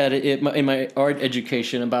into my head in my art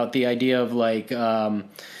education about the idea of like,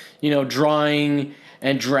 you know, drawing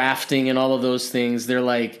and drafting and all of those things. They're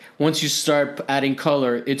like, once you start adding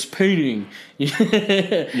color, it's painting.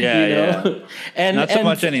 Yeah. And not so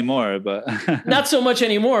much anymore, but not so much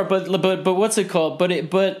anymore. But what's it called? But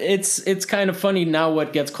it's kind of funny now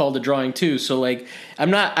what gets called a drawing too. So like, I'm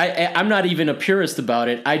not even a purist about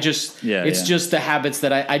it. I just just the habits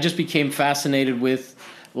that I just became fascinated with.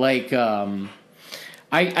 Like,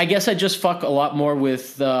 I guess I just fuck a lot more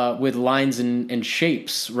with lines and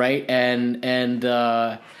shapes, right? And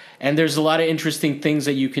there's a lot of interesting things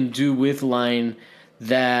that you can do with line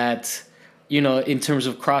that, you know, in terms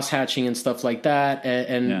of cross hatching and stuff like that,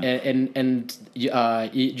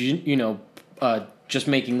 you know, just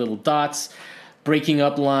making little dots, breaking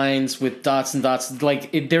up lines with dots and dots.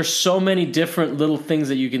 Like there's so many different little things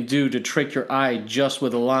that you can do to trick your eye just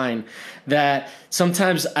with a line, that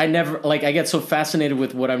sometimes I get so fascinated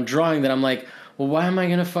with what I'm drawing that I'm like, well, why am I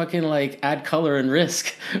going to fucking like add color and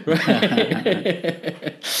risk? Right?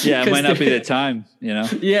 Yeah, it might not be the time, you know?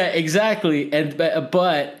 Yeah, exactly.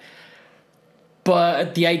 But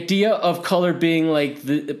But the idea of color being like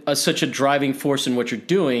such a driving force in what you're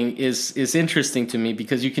doing is interesting to me,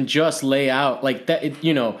 because you can just lay out like that.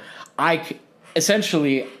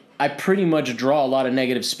 Essentially I pretty much draw a lot of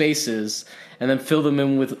negative spaces and then fill them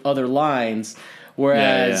in with other lines,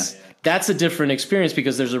 whereas that's a different experience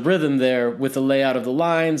because there's a rhythm there with the layout of the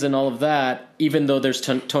lines and all of that. Even though there's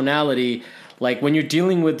tonality, like when you're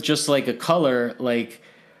dealing with just like a color, like.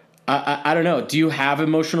 I don't know. Do you have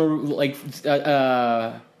emotional like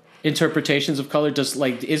interpretations of color?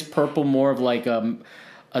 Is purple more of like a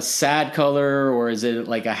sad color, or is it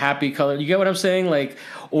like a happy color? You get what I'm saying? Like,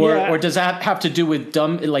 or does that have to do with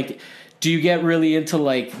like, do you get really into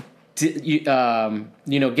like,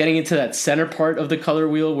 getting into that center part of the color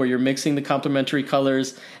wheel where you're mixing the complementary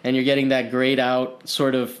colors and you're getting that grayed out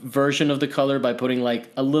sort of version of the color by putting like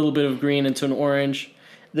a little bit of green into an orange?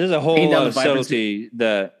 There's a whole lot of subtlety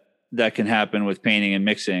that can happen with painting and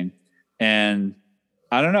mixing. And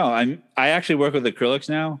I don't know. I actually work with acrylics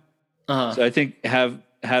now. So I think had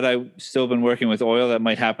I still been working with oil, that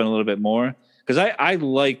might happen a little bit more. Because I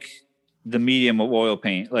like the medium of oil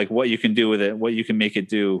paint, like what you can do with it, what you can make it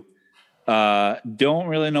do. Don't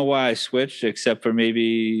really know why I switched, except for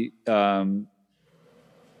maybe I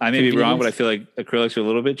may be wrong, but I feel like acrylics are a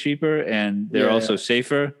little bit cheaper and they're also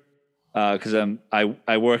safer. Because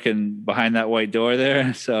I work behind that white door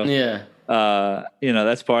there, so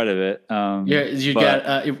that's part of it.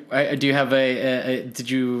 Do you have did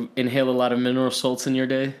you inhale a lot of mineral salts in your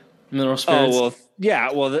day? Mineral spirits? Oh well,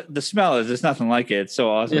 yeah. Well, the smell there's nothing like it. It's so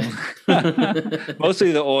awesome.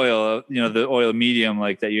 Mostly the oil, the oil medium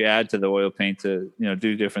like that you add to the oil paint to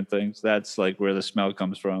do different things. That's like where the smell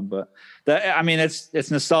comes from. But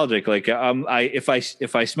it's nostalgic. Like if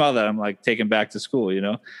I smell that, I'm like taken back to school.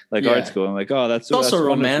 Like art school. I'm like, oh, that's also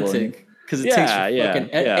romantic because it takes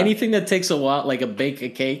anything that takes a while, like bake a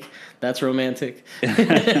cake. That's romantic.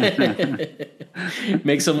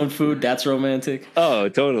 Make someone food. That's romantic. Oh,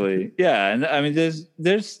 totally. Yeah. And I mean,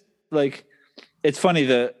 there's like, it's funny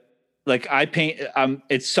that like I paint,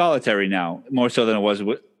 it's solitary now more so than it was,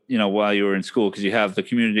 while you were in school. Cause you have the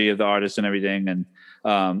community of the artists and everything.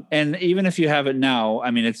 And even if you have it now, I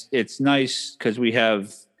mean, it's nice cause we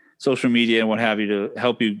have social media and what have you to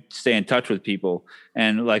help you stay in touch with people.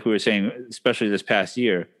 And like we were saying, especially this past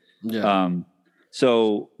year. Yeah.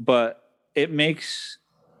 But it makes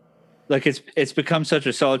like it's become such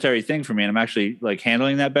a solitary thing for me, and I'm actually like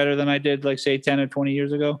handling that better than I did like say 10 or 20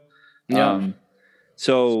 years ago. Yeah.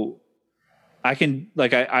 So I can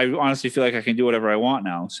like I honestly feel like I can do whatever I want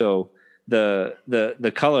now. So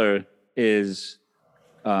the color is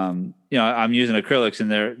I'm using acrylics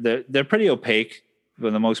and they're pretty opaque for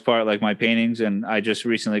the most part, like my paintings. And I just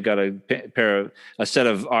recently got a set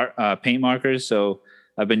of art paint markers, so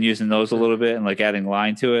I've been using those a little bit and like adding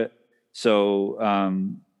line to it. So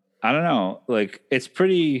I don't know, like it's a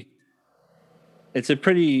pretty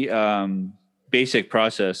basic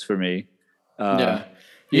process for me.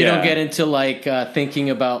 You don't get into like thinking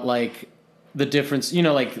about like the difference,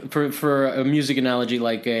 like for a music analogy,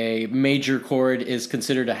 like a major chord is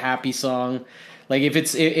considered a happy song. Like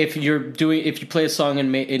if you play a song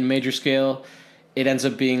in major scale, it ends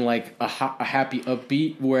up being like a happy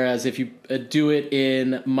upbeat. Whereas if you do it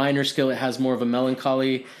in minor scale, it has more of a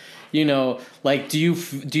melancholy. Like do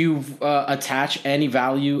you attach any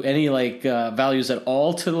value, values at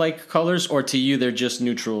all to like colors, or to you they're just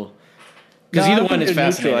neutral? Because either one is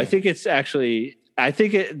fascinating. I think it's actually. I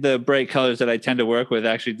think the bright colors that I tend to work with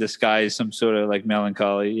actually disguise some sort of like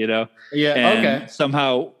melancholy. Yeah. And okay.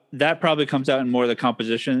 Somehow that probably comes out in more of the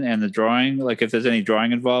composition and the drawing. Like if there's any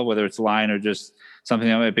drawing involved, whether it's line or just something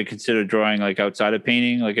that might be considered drawing, like outside of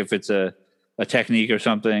painting, like if it's a technique or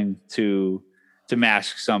something to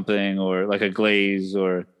mask something, or like a glaze,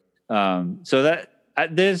 or so that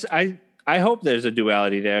I hope there's a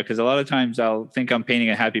duality there, because a lot of times I'll think I'm painting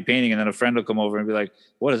a happy painting, and then a friend will come over and be like,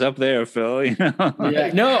 "What is up there, Phil?"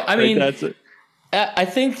 No, I mean, I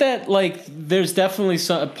think that like there's definitely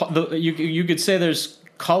some. You could say there's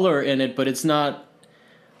color in it, but it's not,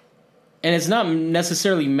 and it's not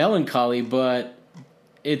necessarily melancholy, but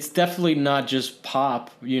it's definitely not just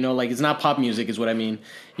pop. Like it's not pop music, is what I mean.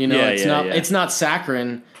 It's not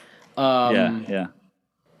saccharine.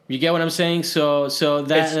 You get what I'm saying? So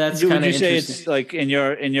that's kind of interesting. Would you say it's like in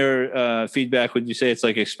your feedback? Would you say it's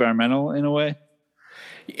like experimental in a way?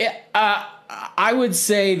 Yeah, I would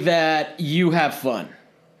say that you have fun,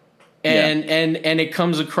 and it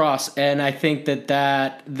comes across, and I think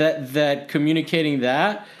that communicating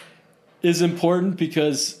that is important,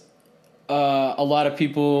 because a lot of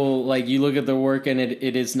people, like, you look at their work and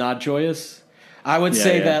it is not joyous. I would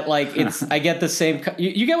say that like I get the same.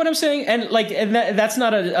 You get what I'm saying, and like, and that's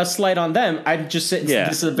not a slight on them. I just say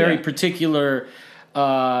this is a very particular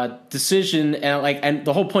decision, and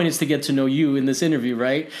the whole point is to get to know you in this interview,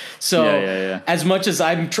 right? So as much as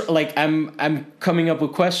I'm I'm coming up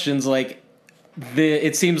with questions, like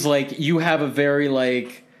it seems like you have a very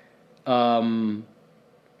like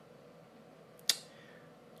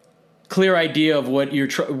clear idea of what you're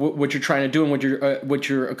trying to do and what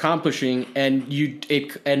you're accomplishing,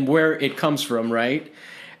 and where it comes from, right?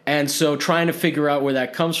 And so trying to figure out where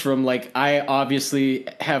that comes from, like I obviously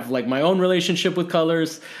have like my own relationship with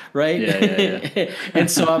colors, right? And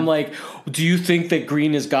so I'm like, do you think that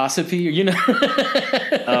green is gossipy? You know,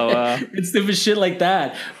 it's stupid shit like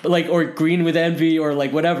that, like, or green with envy, or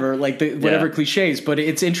like whatever, like whatever cliches. But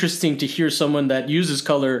it's interesting to hear someone that uses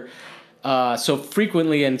color so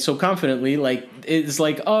frequently and so confidently, like it's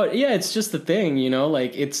like, oh yeah, it's just a thing, you know,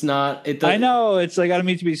 like it's not. I know it's like I don't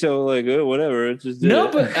mean to be so like whatever. It's just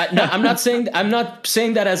but no, I'm not saying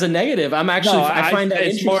that as a negative. I'm actually I find that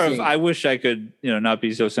it's interesting. More of I wish I could not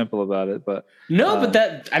be so simple about it, but but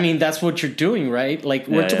that's what you're doing, right? Like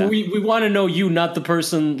we want to know you, not the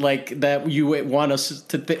person like that you want us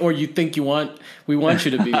to or you think we want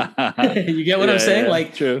you to be. You get what I'm saying?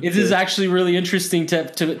 Like true, it is actually really interesting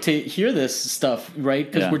to hear this stuff,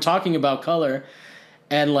 right? Because we're talking about color,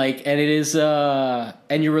 and it is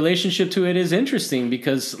and your relationship to it is interesting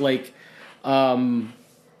because like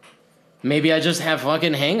maybe I just have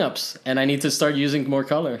fucking hangups and I need to start using more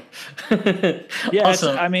color.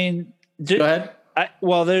 Also, I mean, go ahead. I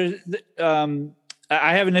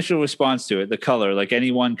have initial response to it, the color, like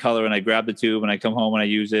any one color, and I grab the tube and I come home and I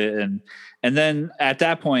use it, and then at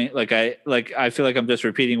that point, I feel like I'm just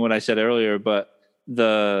repeating what I said earlier, but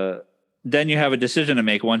then you have a decision to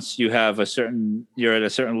make once you're at a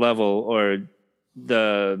certain level, or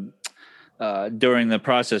during the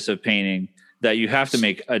process of painting, that you have to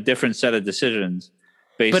make a different set of decisions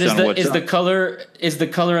based on what's the color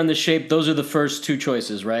and the shape, those are the first two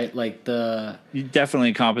choices, right? Like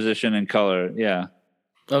definitely composition and color. Yeah.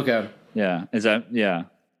 Okay. Yeah. Is that, yeah.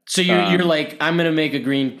 So you're like, I'm going to make a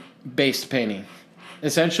green based painting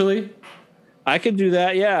essentially. I could do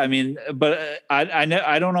that. Yeah. I mean, but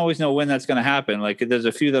I don't always know when that's going to happen. Like there's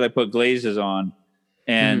a few that I put glazes on,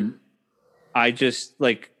 and I just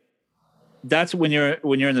like, that's when you're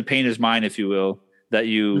in the painter's mind, if you will, that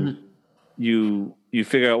you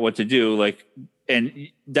figure out what to do. Like, and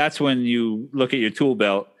that's when you look at your tool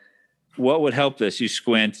belt. What would help this? You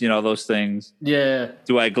squint, those things. Yeah.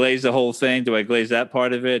 Do I glaze the whole thing? Do I glaze that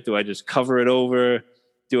part of it? Do I just cover it over?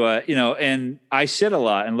 Do I, and I sit a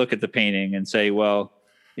lot and look at the painting and say, well,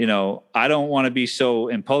 I don't want to be so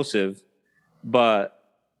impulsive, but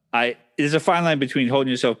there's a fine line between holding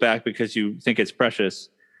yourself back because you think it's precious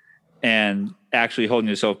and actually holding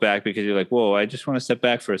yourself back because you're like, whoa, I just want to step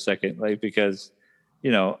back for a second. Like, because,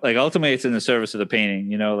 like ultimately it's in the service of the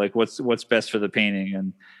painting, like what's best for the painting,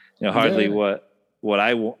 and, hardly what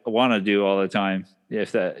I want to do all the time.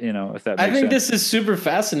 If that makes sense. I think this is super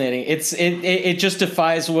fascinating. It just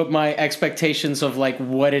defies what my expectations of like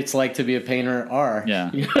what it's like to be a painter are.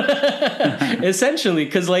 Yeah. Essentially,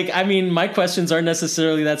 because like, I mean, my questions aren't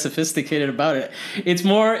necessarily that sophisticated about it. It's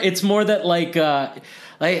more that like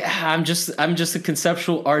I'm just a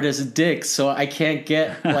conceptual artist dick, so I can't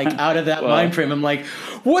get like out of that mind frame. I'm like,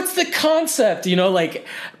 what's the concept? Like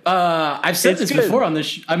I've said this before on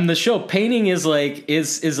the show. Painting is like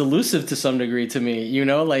is elusive to some degree to me.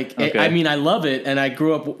 I mean, I love it, and I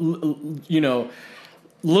grew up,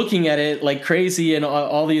 looking at it like crazy and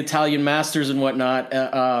all the Italian masters and whatnot.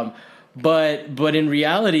 But in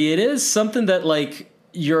reality, it is something that like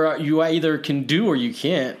you either can do or you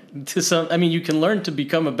can't. You can learn to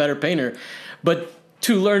become a better painter, but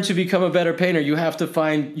to learn to become a better painter, you have to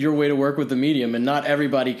find your way to work with the medium, and not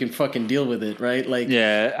everybody can fucking deal with it, right? Like,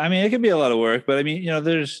 yeah, I mean, it can be a lot of work, but I mean,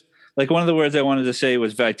 there's like one of the words I wanted to say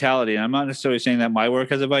was vitality, and I'm not necessarily saying that my work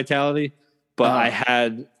has a vitality, but I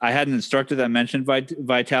had an instructor that mentioned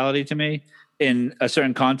vitality to me in a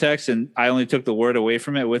certain context, and I only took the word away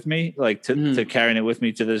from it with me, like to carrying it with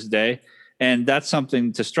me to this day. And that's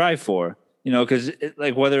something to strive for, because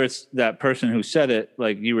like whether it's that person who said it,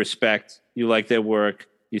 like you respect, you like their work,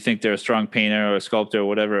 you think they're a strong painter or a sculptor or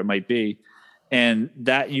whatever it might be, and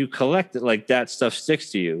that you collect it, like that stuff sticks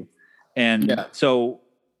to you. And so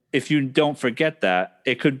if you don't forget that,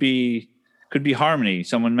 it could be harmony.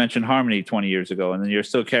 Someone mentioned harmony 20 years ago, and then you're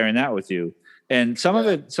still carrying that with you. And some of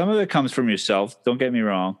it comes from yourself. Don't get me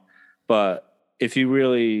wrong, but if you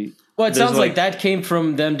really, well, it sounds like that came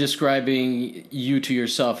from them describing you to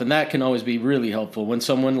yourself, and that can always be really helpful when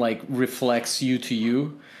someone like reflects you to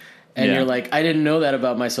you. And you're like, I didn't know that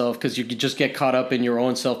about myself, because you could just get caught up in your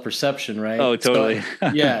own self-perception, right? Oh, totally.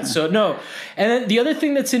 So, yeah. So no. And then the other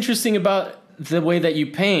thing that's interesting about the way that you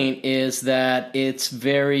paint is that it's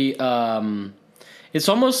very, it's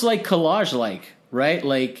almost like collage-like, right?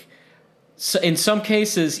 Like, so in some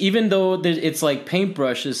cases, even though it's like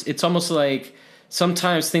paintbrushes, it's almost like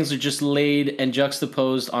sometimes things are just laid and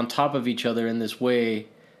juxtaposed on top of each other in this way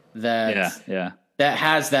that that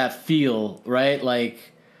has that feel, right? Like,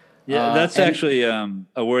 that's actually a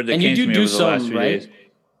word that came to me over the last few days.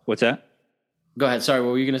 What's that? Go ahead. Sorry,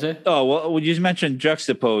 what were you going to say? Oh, well, you just mentioned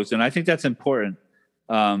juxtaposed, and I think that's important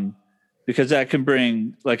because that can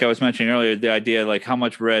bring, like I was mentioning earlier, the idea like how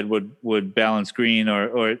much red would balance green,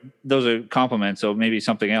 or those are complements. So maybe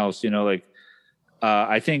something else, like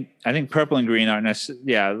I think purple and green aren't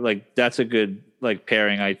necessarily, like that's a good like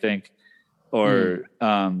pairing, I think, or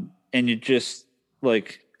and you just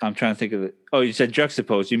like, I'm trying to think of it. Oh, you said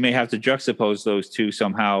juxtapose. You may have to juxtapose those two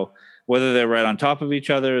somehow, whether they're right on top of each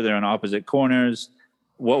other, they're on opposite corners.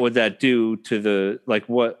 What would that do to the, like,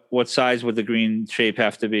 what size would the green shape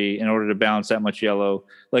have to be in order to balance that much yellow?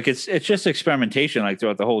 Like, it's just experimentation, like,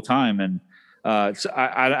 throughout the whole time. And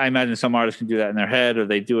I imagine some artists can do that in their head, or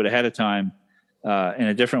they do it ahead of time in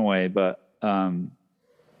a different way. But I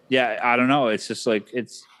don't know. It's just like,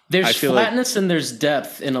 there's flatness and there's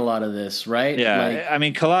depth in a lot of this, right? Yeah, like, I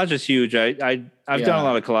mean, collage is huge. I've done a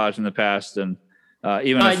lot of collage in the past, and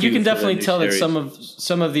even you can definitely tell that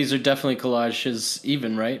some of these are definitely collages,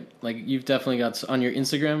 even, right? Like, you've definitely got on your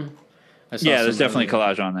Instagram. There's definitely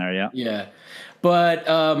collage on there. Yeah, but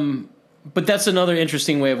that's another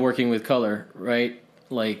interesting way of working with color, right?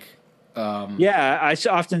 Like, I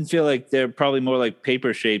often feel like they're probably more like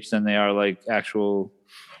paper shapes than they are like actual.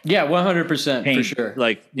 Yeah, 100% for sure.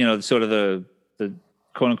 Like, sort of the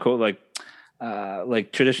quote unquote like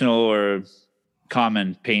traditional or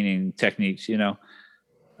common painting techniques. Even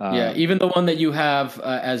the one that you have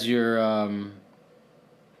as your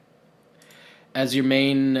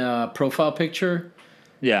main profile picture.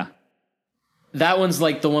 Yeah, that one's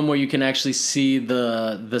like the one where you can actually see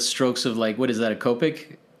the strokes of, like, what is that, a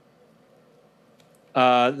Copic?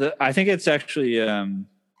 I think it's actually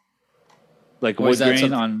like wood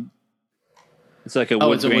grain on. It's like a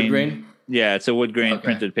wood grain. Wood grain? Yeah, it's a wood grain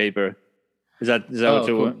printed paper. Is that what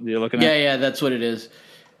you're looking at? Yeah, that's what it is.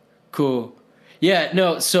 Cool. Yeah,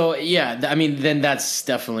 no, so I mean, then that's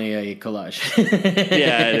definitely a collage.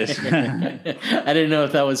 Yeah, it is. I didn't know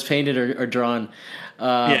if that was painted or drawn.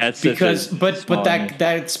 It's because but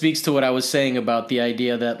that speaks to what I was saying about the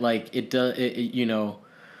idea that, like, it does,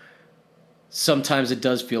 sometimes it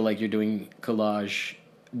does feel like you're doing collage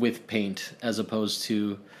with paint as opposed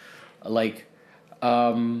to, like,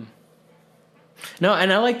 no,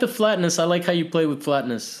 and I like the flatness. I like how you play with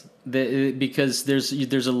flatness because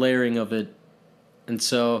there's a layering of it, and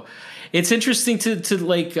so it's interesting to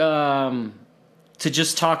like to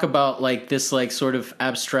just talk about, like, this, like, sort of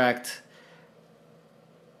abstract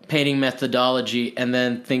painting methodology, and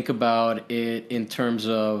then think about it in terms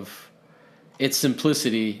of its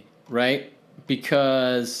simplicity, right?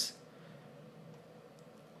 Because,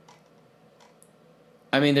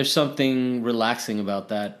 I mean, there's something relaxing about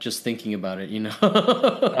that, just thinking about it,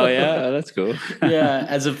 Oh yeah, that's cool. Yeah,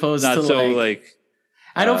 as opposed not to so like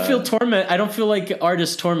I don't feel torment. I don't feel like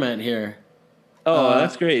artist torment here. Oh,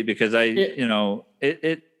 that's great, because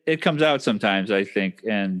it comes out sometimes, I think,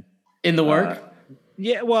 and in the work.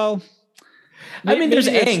 Yeah, well, I mean, there's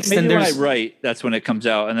angst, maybe and when I write, that's when it comes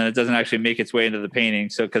out, and then it doesn't actually make its way into the painting.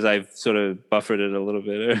 So, because I've sort of buffered it a little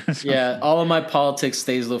bit. Yeah, all of my politics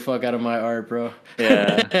stays the fuck out of my art, bro.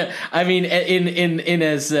 Yeah, I mean, in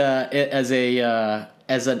as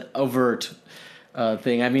an overt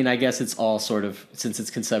thing. I mean, I guess it's all sort of, since it's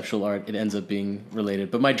conceptual art, it ends up being related.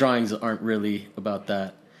 But my drawings aren't really about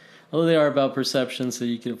that, although they are about perception. So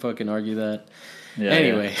you can fucking argue that. Yeah,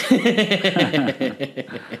 anyway,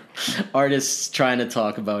 artists trying to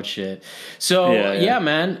talk about shit. So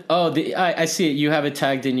man. Oh, I see it. You have it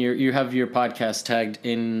tagged in you have your podcast tagged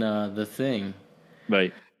in the thing.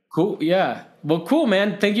 Right. Cool. Yeah. Well, cool,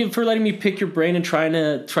 man. Thank you for letting me pick your brain and trying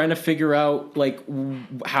to figure out, like,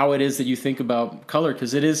 how it is that you think about color,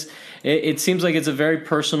 because it seems like it's a very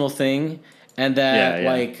personal thing, and that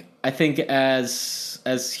like, I think as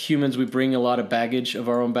humans we bring a lot of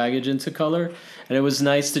our own baggage into color. And it was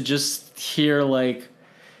nice to just hear, like,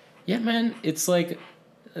 yeah, man, it's like,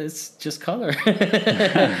 it's just color.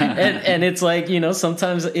 and it's like,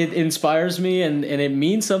 sometimes it inspires me and it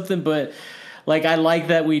means something, but, like, I like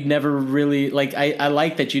that we never really, like, I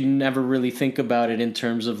like that you never really think about it in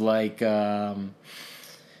terms of, like,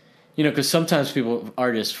 because sometimes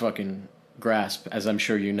artists fucking grasp, as I'm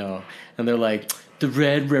sure you know. And they're like, the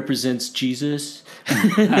red represents Jesus.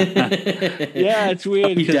 Yeah, it's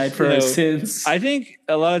weird. He died for our sins. I think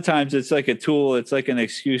a lot of times it's like a tool. It's like an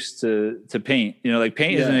excuse to paint. Like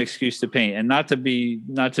paint is an excuse to paint, and not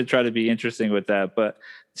to try to be interesting with that, but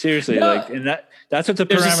seriously, and that's what the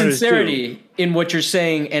there's parameters a sincerity do. In what you're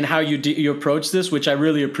saying and how you approach this, which I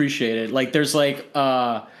really appreciate it. Like there's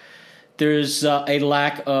a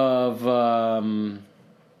lack of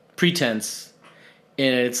pretense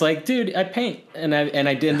in it. It's like, dude, I paint and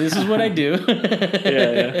I did. This is what I do.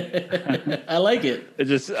 Yeah. I like it. It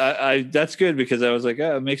just that's good because I was like,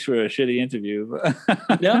 it makes for a shitty interview.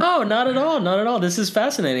 No, not at all. Not at all. This is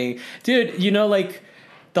fascinating, dude. Like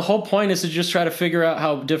the whole point is to just try to figure out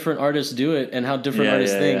how different artists do it and how different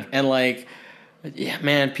artists think. Yeah. And like,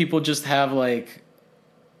 man, people just have like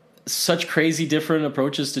such crazy different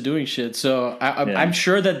approaches to doing shit. So I'm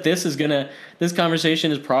sure that this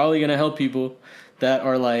conversation is probably gonna help people that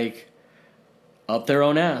are like up their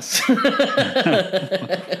own ass.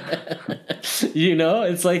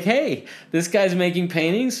 It's like, hey, this guy's making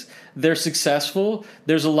paintings. They're successful.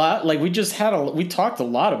 There's a lot. Like we talked a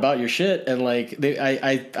lot about your shit, and like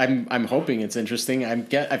I'm hoping it's interesting.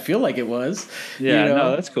 I feel like it was. Yeah,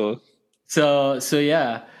 no, that's cool. So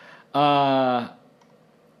yeah.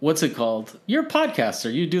 What's it called? You're a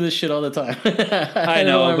podcaster. You do this shit all the time. I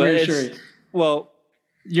know, but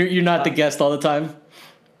you're not the guest all the time.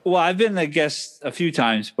 Well, I've been the guest a few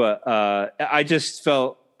times, but I just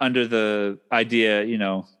felt under the idea,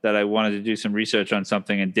 that I wanted to do some research on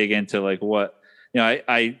something and dig into like what,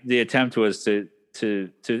 the attempt was to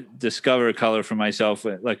discover color for myself,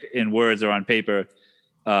 like in words or on paper,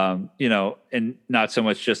 and not so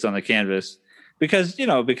much just on the canvas. Because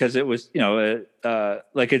it was,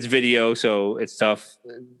 like it's video, so it's tough,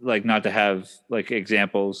 like not to have like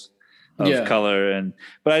examples of color,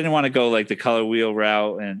 but I didn't want to go like the color wheel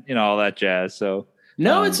route and all that jazz. So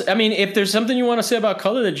no, if there's something you want to say about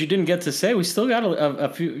color that you didn't get to say, we still got a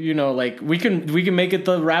few, like we can make it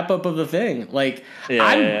the wrap up of the thing. Like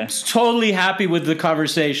I'm totally happy with the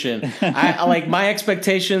conversation. I like my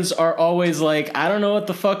expectations are always like, I don't know what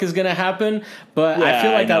the fuck is going to happen, but I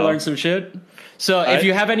feel like I learned some shit. So if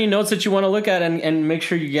you have any notes that you want to look at and make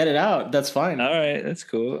sure you get it out, that's fine. All right. That's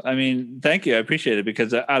cool. I mean, thank you. I appreciate it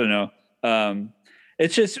because I don't know.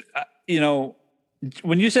 It's just,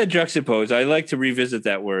 when you said juxtapose, I like to revisit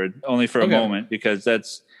that word only for a moment because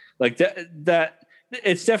that's like that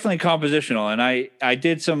it's definitely compositional. And I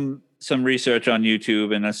did some research on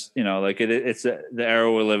YouTube and that's, like it's the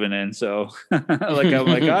era we're living in. So like, I'm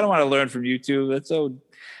like, I don't want to learn from YouTube. That's so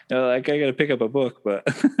like I got to pick up a book, but,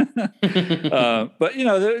 but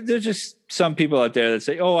there's just some people out there that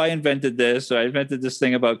say, oh, I invented this, or I invented this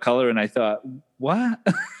thing about color. And I thought, what?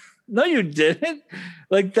 No, you didn't.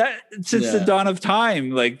 Like that since the dawn of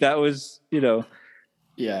time. Like that was, Yeah.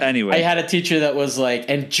 Anyway, I had a teacher that was like,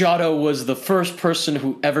 and Giotto was the first person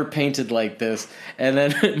who ever painted like this. And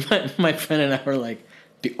then my friend and I were like,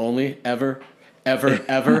 the only ever. I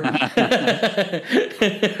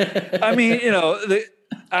mean,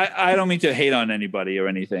 I don't mean to hate on anybody or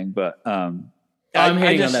anything, but I'm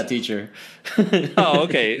hating on that teacher. Oh,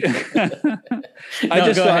 okay. I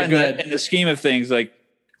just thought in the scheme of things, like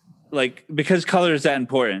because color is that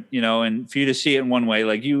important, and for you to see it in one way,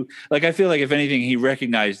 I feel like if anything, he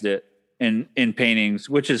recognized it in paintings,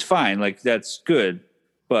 which is fine, like that's good,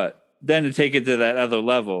 but then to take it to that other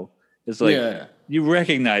level is like you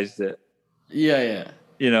recognized it. Yeah.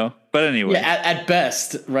 But anyway, at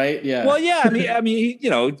best, right? Yeah. Well, yeah. I mean,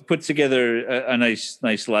 he puts together a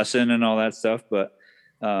nice lesson and all that stuff. But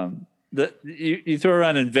you throw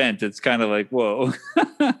around invent, it's kind of like, whoa,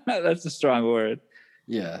 that's a strong word.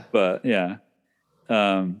 Yeah. But yeah,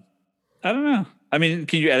 I don't know. I mean,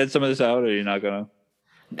 can you edit some of this out, or you're not gonna?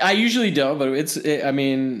 I usually don't, but I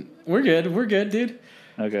mean, we're good. We're good, dude.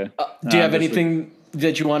 Okay. Do you have anything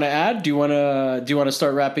that you want to add? Do you want to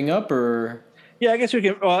start wrapping up or? Yeah, I guess we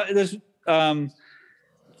can. Well, there's the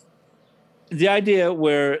idea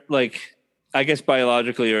where, like, I guess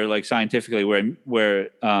biologically or like scientifically, where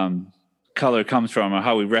color comes from or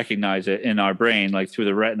how we recognize it in our brain, like through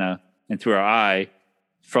the retina and through our eye,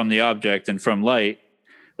 from the object and from light.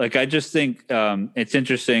 Like, I just think it's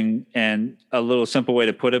interesting and a little simple way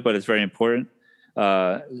to put it, but it's very important.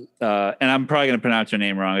 And I'm probably going to pronounce her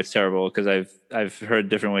name wrong. It's terrible because I've heard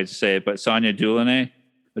different ways to say it. But Sonia Delaunay,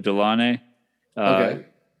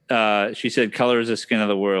 she said, "Color is the skin of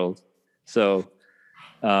the world." So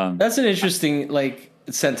that's an interesting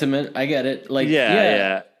sentiment. I get it.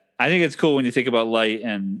 Yeah. I think it's cool when you think about light,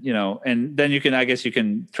 and then I guess you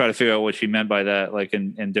can try to figure out what she meant by that, like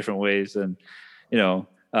in different ways, and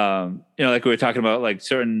like we were talking about, like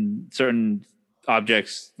certain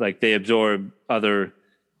objects, like they absorb other,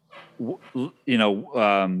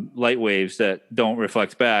 light waves that don't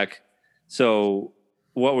reflect back. So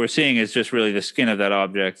what we're seeing is just really the skin of that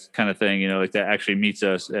object kind of thing, like that actually meets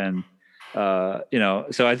us. And,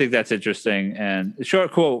 so I think that's interesting, and a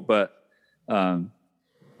short quote, but,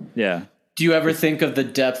 yeah. Do you ever think of the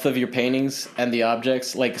depth of your paintings and the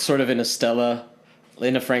objects, like sort of in a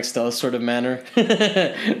Frank Stella sort of manner,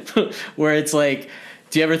 where it's like,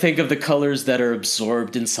 do you ever think of the colors that are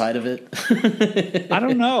absorbed inside of it? I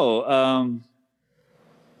don't know.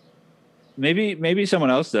 Maybe someone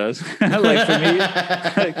else does. Like for me,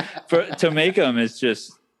 to make them, it's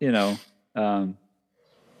just, I don't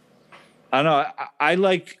know.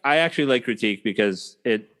 I actually like critique because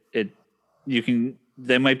they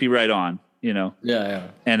might be right on, Yeah.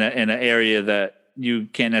 And in an area that you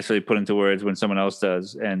can't necessarily put into words when someone else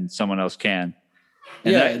does and someone else can.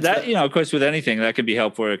 And that of course, with anything that could be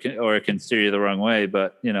helpful or it can steer you the wrong way,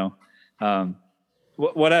 but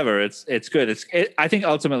whatever, it's good. I think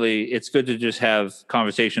ultimately it's good to just have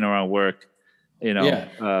conversation around work,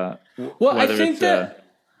 Well,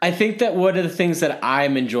 I think that one of the things that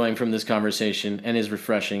I'm enjoying from this conversation and is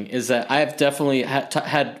refreshing is that I've definitely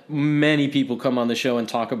had many people come on the show and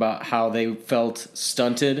talk about how they felt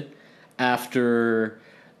stunted after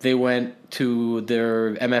they went to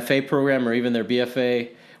their MFA program or even their BFA,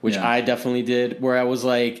 which I definitely did, where I was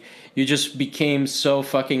like, you just became so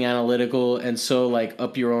fucking analytical and so like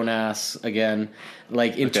up your own ass again,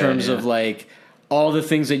 like in terms of like all the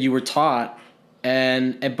things that you were taught.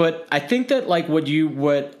 But I think that like what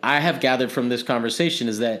I have gathered from this conversation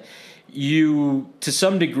is that you, to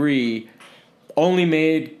some degree, only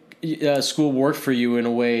made school work for you in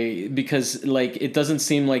a way, because like it doesn't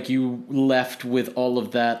seem like you left with all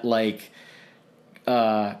of that like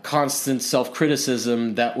constant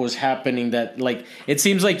self-criticism that was happening, that like it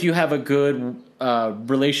seems like you have a good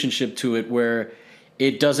relationship to it where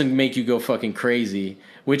it doesn't make you go fucking crazy,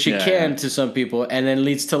 which it can to some people, and then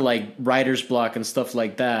leads to like writer's block and stuff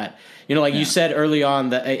like that. You said early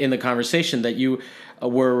on that in the conversation that you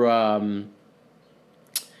were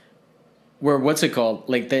what's it called?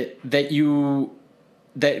 Like that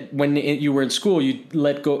when you were in school, you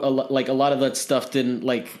let go, like a lot of that stuff didn't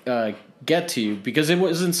like get to you because it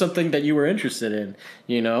wasn't something that you were interested in,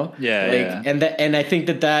 And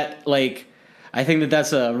I think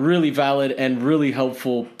that's a really valid and really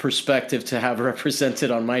helpful perspective to have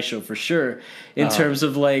represented on my show for sure, in terms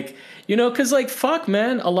of like, because like, fuck,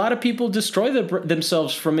 man, a lot of people destroy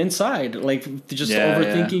themselves from inside, like just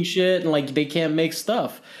overthinking shit, and like they can't make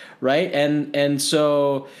stuff, right? And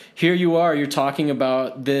so here you are, you're talking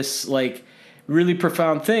about this like really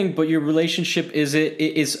profound thing, but your relationship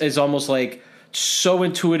is almost like so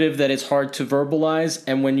intuitive that it's hard to verbalize,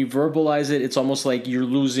 and when you verbalize it, it's almost like you're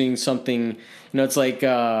losing something. It's like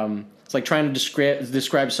trying to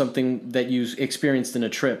describe something that you experienced in a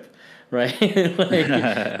trip, right?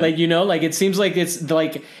 like it seems like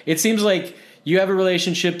you have a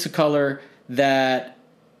relationship to color that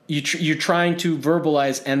you're trying to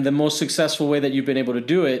verbalize, and the most successful way that you've been able to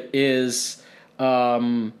do it is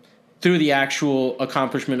through the actual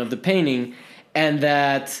accomplishment of the painting, and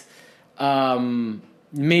that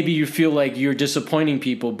maybe you feel like you're disappointing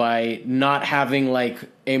people by not having like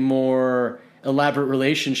a more elaborate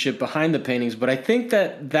relationship behind the paintings. But I think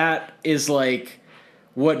that is like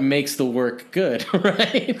what makes the work good,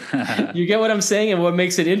 right? You get what I'm saying? And what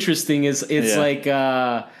makes it interesting is like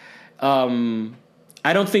I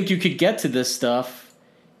don't think you could get to this stuff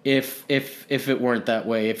if it weren't that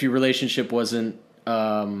way, if your relationship wasn't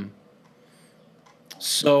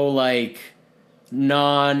so like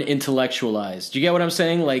non-intellectualized. Do you get what I'm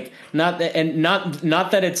saying? Like not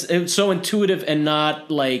that it's so intuitive, and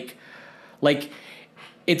not like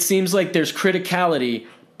it seems like there's criticality,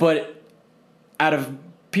 but out of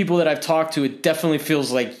people that I've talked to, it definitely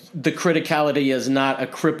feels like the criticality is not a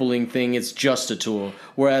crippling thing, it's just a tool.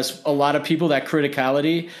 Whereas a lot of people, that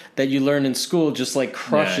criticality that you learn in school just like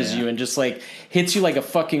crushes you and just like hits you like a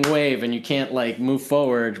fucking wave, and you can't like move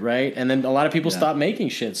forward, right? And then a lot of people stop making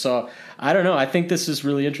shit. So I don't know. I think this is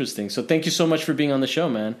really interesting. So thank you so much for being on the show,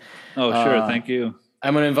 man. Oh, sure. Thank you.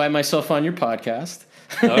 I'm going to invite myself on your podcast.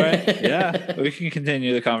 All right. Yeah. We can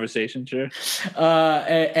continue the conversation. Sure.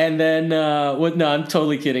 And then, no, I'm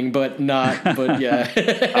totally kidding, but yeah.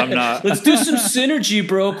 I'm not. Let's do some synergy,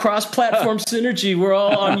 bro. Cross-platform synergy. We're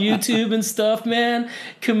all on YouTube and stuff, man.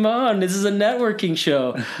 Come on. This is a networking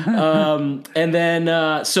show. And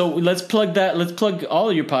then, so let's plug that. Let's plug all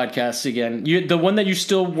of your podcasts again. The one that you're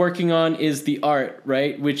still working on is The Art,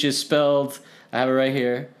 right? Which is spelled, I have it right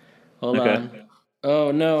here. Hold on.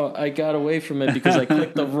 Oh no, I got away from it because I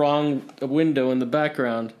clicked the wrong window in the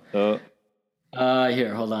background. Oh.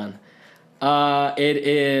 Here, hold on. It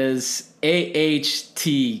is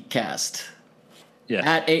AHTcast. Yes.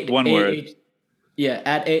 At one word. Yeah,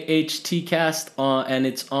 at AHTcast and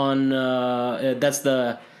it's on that's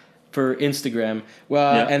the for Instagram.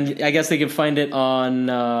 Well, Yeah. and I guess they can find it on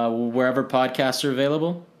wherever podcasts are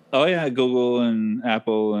available. Oh yeah, Google and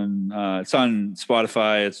Apple, and it's on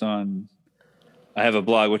Spotify. It's on. I have a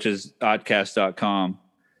blog which is oddcast.com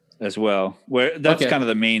as well, where that's kind of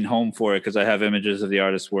the main home for it because I have images of the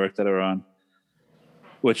artist's work that are on,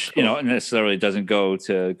 which necessarily doesn't go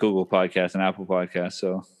to Google Podcasts and Apple Podcasts.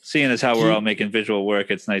 So seeing as how we're all making visual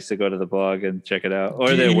work, it's nice to go to the blog and check it out,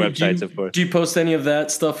 or their websites, of course. Do you post any of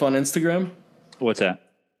that stuff on Instagram? What's that?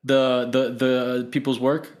 The people's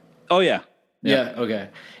work? Oh yeah. Yeah. Okay.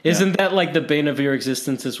 Isn't that like the bane of your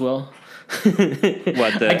existence as well?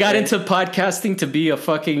 I got into podcasting to be a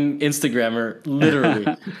fucking Instagrammer, literally.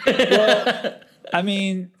 Well, I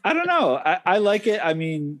mean, I don't know. I like it. I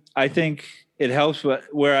mean, I think it helps, but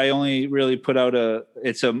where I only really put out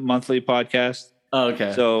it's a monthly podcast. Oh,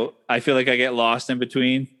 okay. So I feel like I get lost in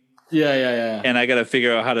between. Yeah. And I got to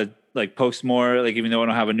figure out how to like post more, like even though I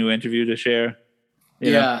don't have a new interview to share.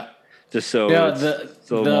 You know? Just so it's a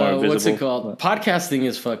little more visible. What's it called? Podcasting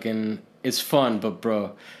is it's fun, but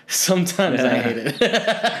bro, sometimes I hate it.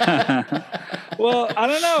 Well, I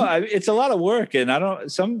don't know. It's a lot of work, and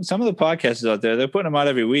some of the podcasts out there, they're putting them out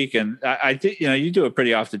every week, and I think you do it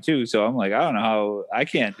pretty often too. So I'm like, I don't know how I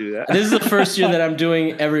can't do that. This is the first year that I'm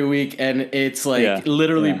doing every week, and it's like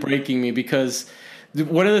literally breaking me because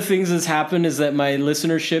one of the things that's happened is that my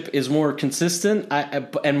listenership is more consistent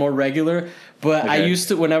and more regular. But I used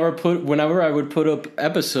to whenever I would put up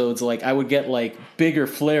episodes, like I would get like bigger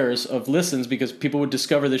flares of listens because people would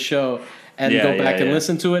discover the show and go back and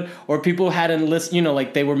listen to it, or people hadn't listened,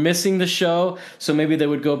 like they were missing the show, so maybe they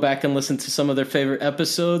would go back and listen to some of their favorite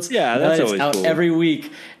episodes. Yeah, that's always out cool. Every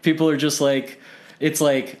week. People are just like, it's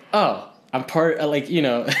like, oh, I'm part, like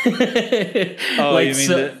Oh, like, you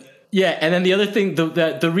mean yeah, and then the other thing,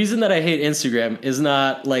 the reason that I hate Instagram is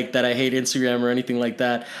not like that I hate Instagram or anything like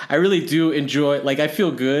that. I really do enjoy, like I feel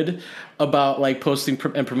good about like posting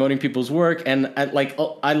and promoting people's work, and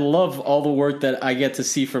I love all the work that I get to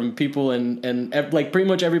see from people and like pretty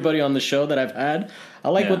much everybody on the show that I've had. I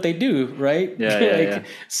like what they do, right? Yeah.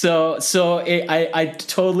 So I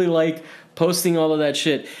totally like posting all of that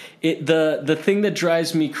shit. The thing that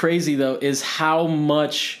drives me crazy though is how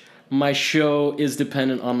much my show is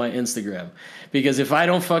dependent on my Instagram, because if I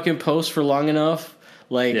don't fucking post for long enough,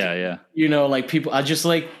 like, like people, I just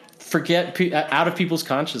like forget out of people's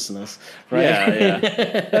consciousness. Right. Yeah.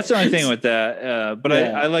 That's the only thing with that. But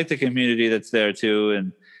I like the community that's there too.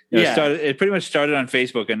 And it pretty much started on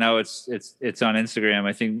Facebook, and now it's on Instagram.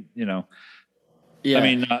 I think, I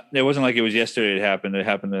mean, it wasn't like it was yesterday it happened. It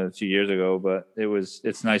happened a few years ago, but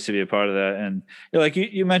it's nice to be a part of that. And like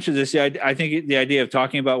you mentioned this, I think the idea of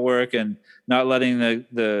talking about work and not letting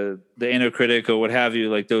the inner critic or what have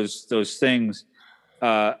you, like those things,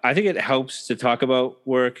 I think it helps to talk about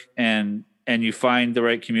work and you find the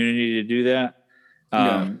right community to do that.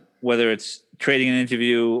 Whether it's trading an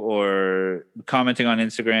interview or commenting on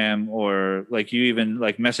Instagram, or like you even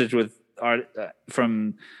like message with art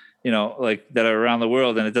from, like that are around the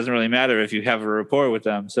world, and it doesn't really matter if you have a rapport with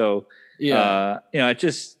them. So, it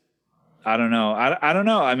just, I don't know. I don't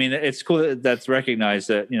know. I mean, it's cool that's recognized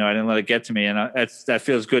that, I didn't let it get to me. And that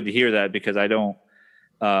feels good to hear that, because I don't,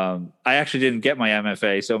 I actually didn't get my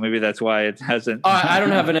MFA, so maybe that's why it hasn't. I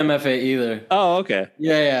don't have an MFA either. Oh, okay.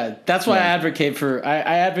 Yeah. That's why I advocate for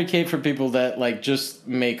people that like just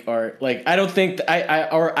make art. Like, I don't think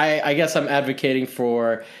I guess I'm advocating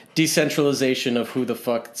for decentralization of who the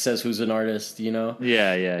fuck says who's an artist,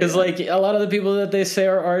 Yeah. Because like a lot of the people that they say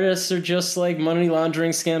are artists are just like money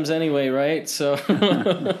laundering scams anyway, right? So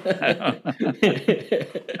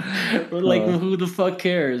like who the fuck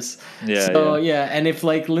cares? And if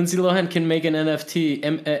like Lindsay Lohan can make an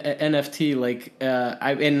NFT, like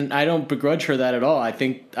I don't begrudge her that at all. I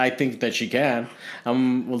think that she can.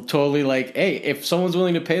 I'm totally like, hey, if someone's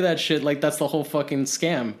willing to pay that shit, like that's the whole fucking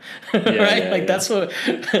scam, right? That's what.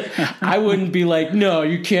 I wouldn't be like, no,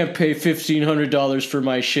 you can't pay $1,500 for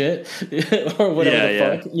my shit or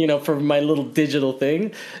whatever the fuck, for my little digital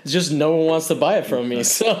thing. It's just no one wants to buy it from me.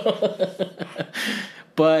 So,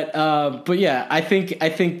 but yeah, I think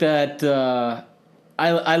that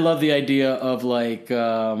I love the idea of like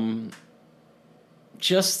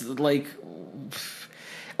just like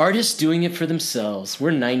artists doing it for themselves. We're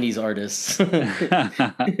 90s artists.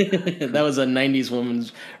 That was a 90s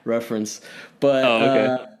woman's reference.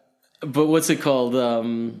 But but what's it called?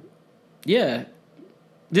 Yeah,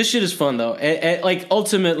 this shit is fun though. Like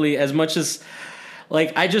ultimately, as much as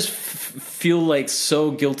like I just feel like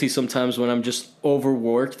so guilty sometimes when I'm just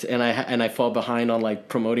overworked and I fall behind on like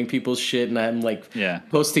promoting people's shit and I'm like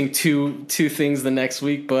posting two things the next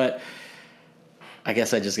week, but I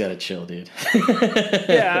guess I just gotta chill, dude.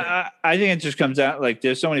 Yeah, I think it just comes out like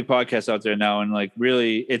there's so many podcasts out there now, and like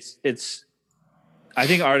really, it's. I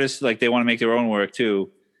think artists like they want to make their own work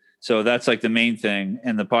too, so that's like the main thing.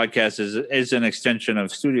 And the podcast is an extension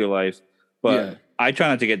of studio life, but I try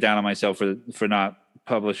not to get down on myself for not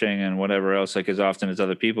publishing and whatever else like as often as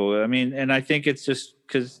other people. I mean, and I think it's just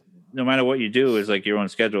because no matter what you do is like your own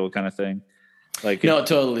schedule kind of thing. Like no,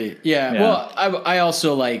 totally. Yeah. Well, I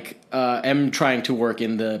also like am trying to work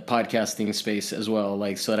in the podcasting space as well,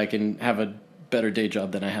 like so that I can have a better day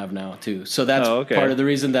job than I have now too. So that's part of the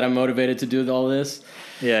reason that I'm motivated to do all this.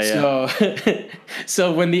 Yeah.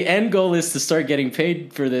 So when the end goal is to start getting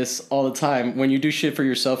paid for this all the time, when you do shit for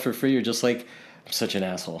yourself for free, you're just like, I'm such an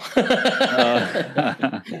asshole.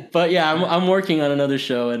 But yeah, I'm working on another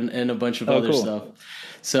show and a bunch of other stuff.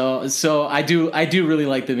 So I do really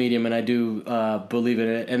like the medium, and I do believe in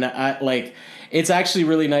it, and I like. It's actually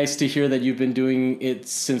really nice to hear that you've been doing it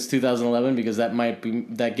since 2011, because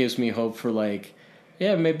that gives me hope for like,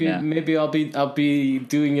 maybe I'll be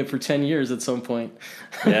doing it for 10 years at some point.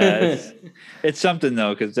 Yeah, it's something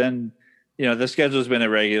though, because then the schedule's been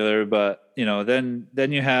irregular, but then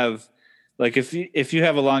you have like if you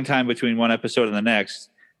have a long time between one episode and the next.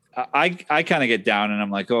 I kind of get down and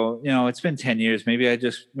I'm like, oh, it's been 10 years. Maybe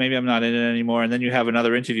I'm not in it anymore. And then you have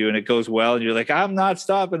another interview and it goes well. And you're like, I'm not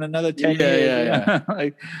stopping another 10 years. Yeah.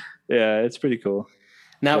 Like, it's pretty cool.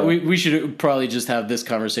 Now we should probably just have this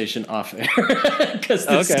conversation off air because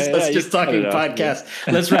just talking podcast.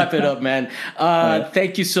 Yeah. Let's wrap it up, man.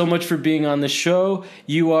 Thank you so much for being on the show.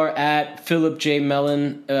 You are at Philip J.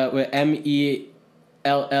 Mellon, with MELLEN,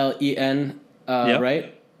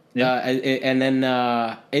 right? Yeah. And then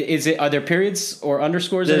are there periods or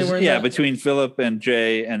underscores anywhere? Yeah, between Philip and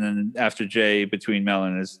J, and then after J between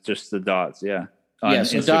Mellon is just the dots. Yeah.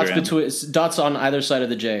 So dots on either side of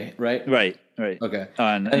the J, right? Right. Okay.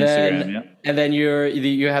 On Instagram, And then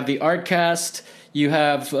you have the Artcast. You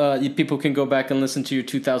have people can go back and listen to your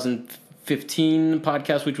 2015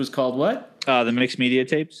 podcast, which was called what? The Mixed Media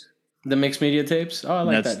Tapes. The Mixed Media Tapes. Oh, I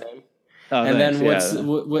like that name. Oh, and thanks. Then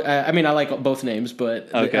I mean, I like both names, but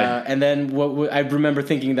and then I remember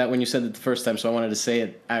thinking that when you said it the first time, so I wanted to say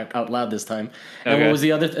it out loud this time. And what was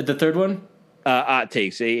the third one?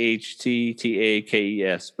 Takes,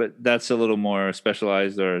 AHTTAKES, but that's a little more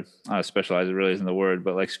specialized, or specialized. It really isn't the word,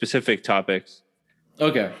 but like specific topics.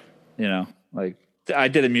 Okay. Like I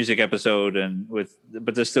did a music episode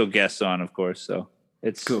but there's still guests on, of course. So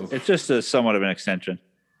it's cool. It's just somewhat of an extension.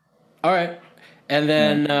 All right. And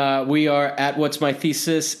then we are at What's My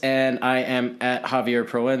Thesis, and I am at Javier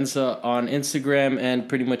Proenza on Instagram and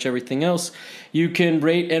pretty much everything else. You can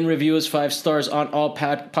rate and review us 5 stars on all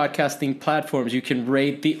podcasting platforms. You can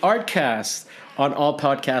rate the Artcast on all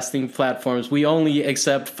podcasting platforms. We only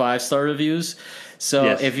accept 5-star reviews.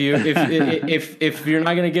 So if you're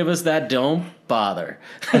not going to give us that, don't bother.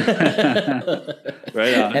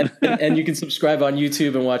 Right on. And you can subscribe on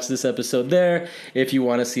YouTube and watch this episode there if you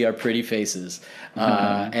want to see our pretty faces.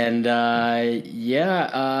 I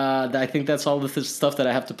think that's all the stuff that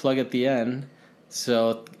I have to plug at the end.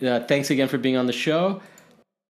 So thanks again for being on the show.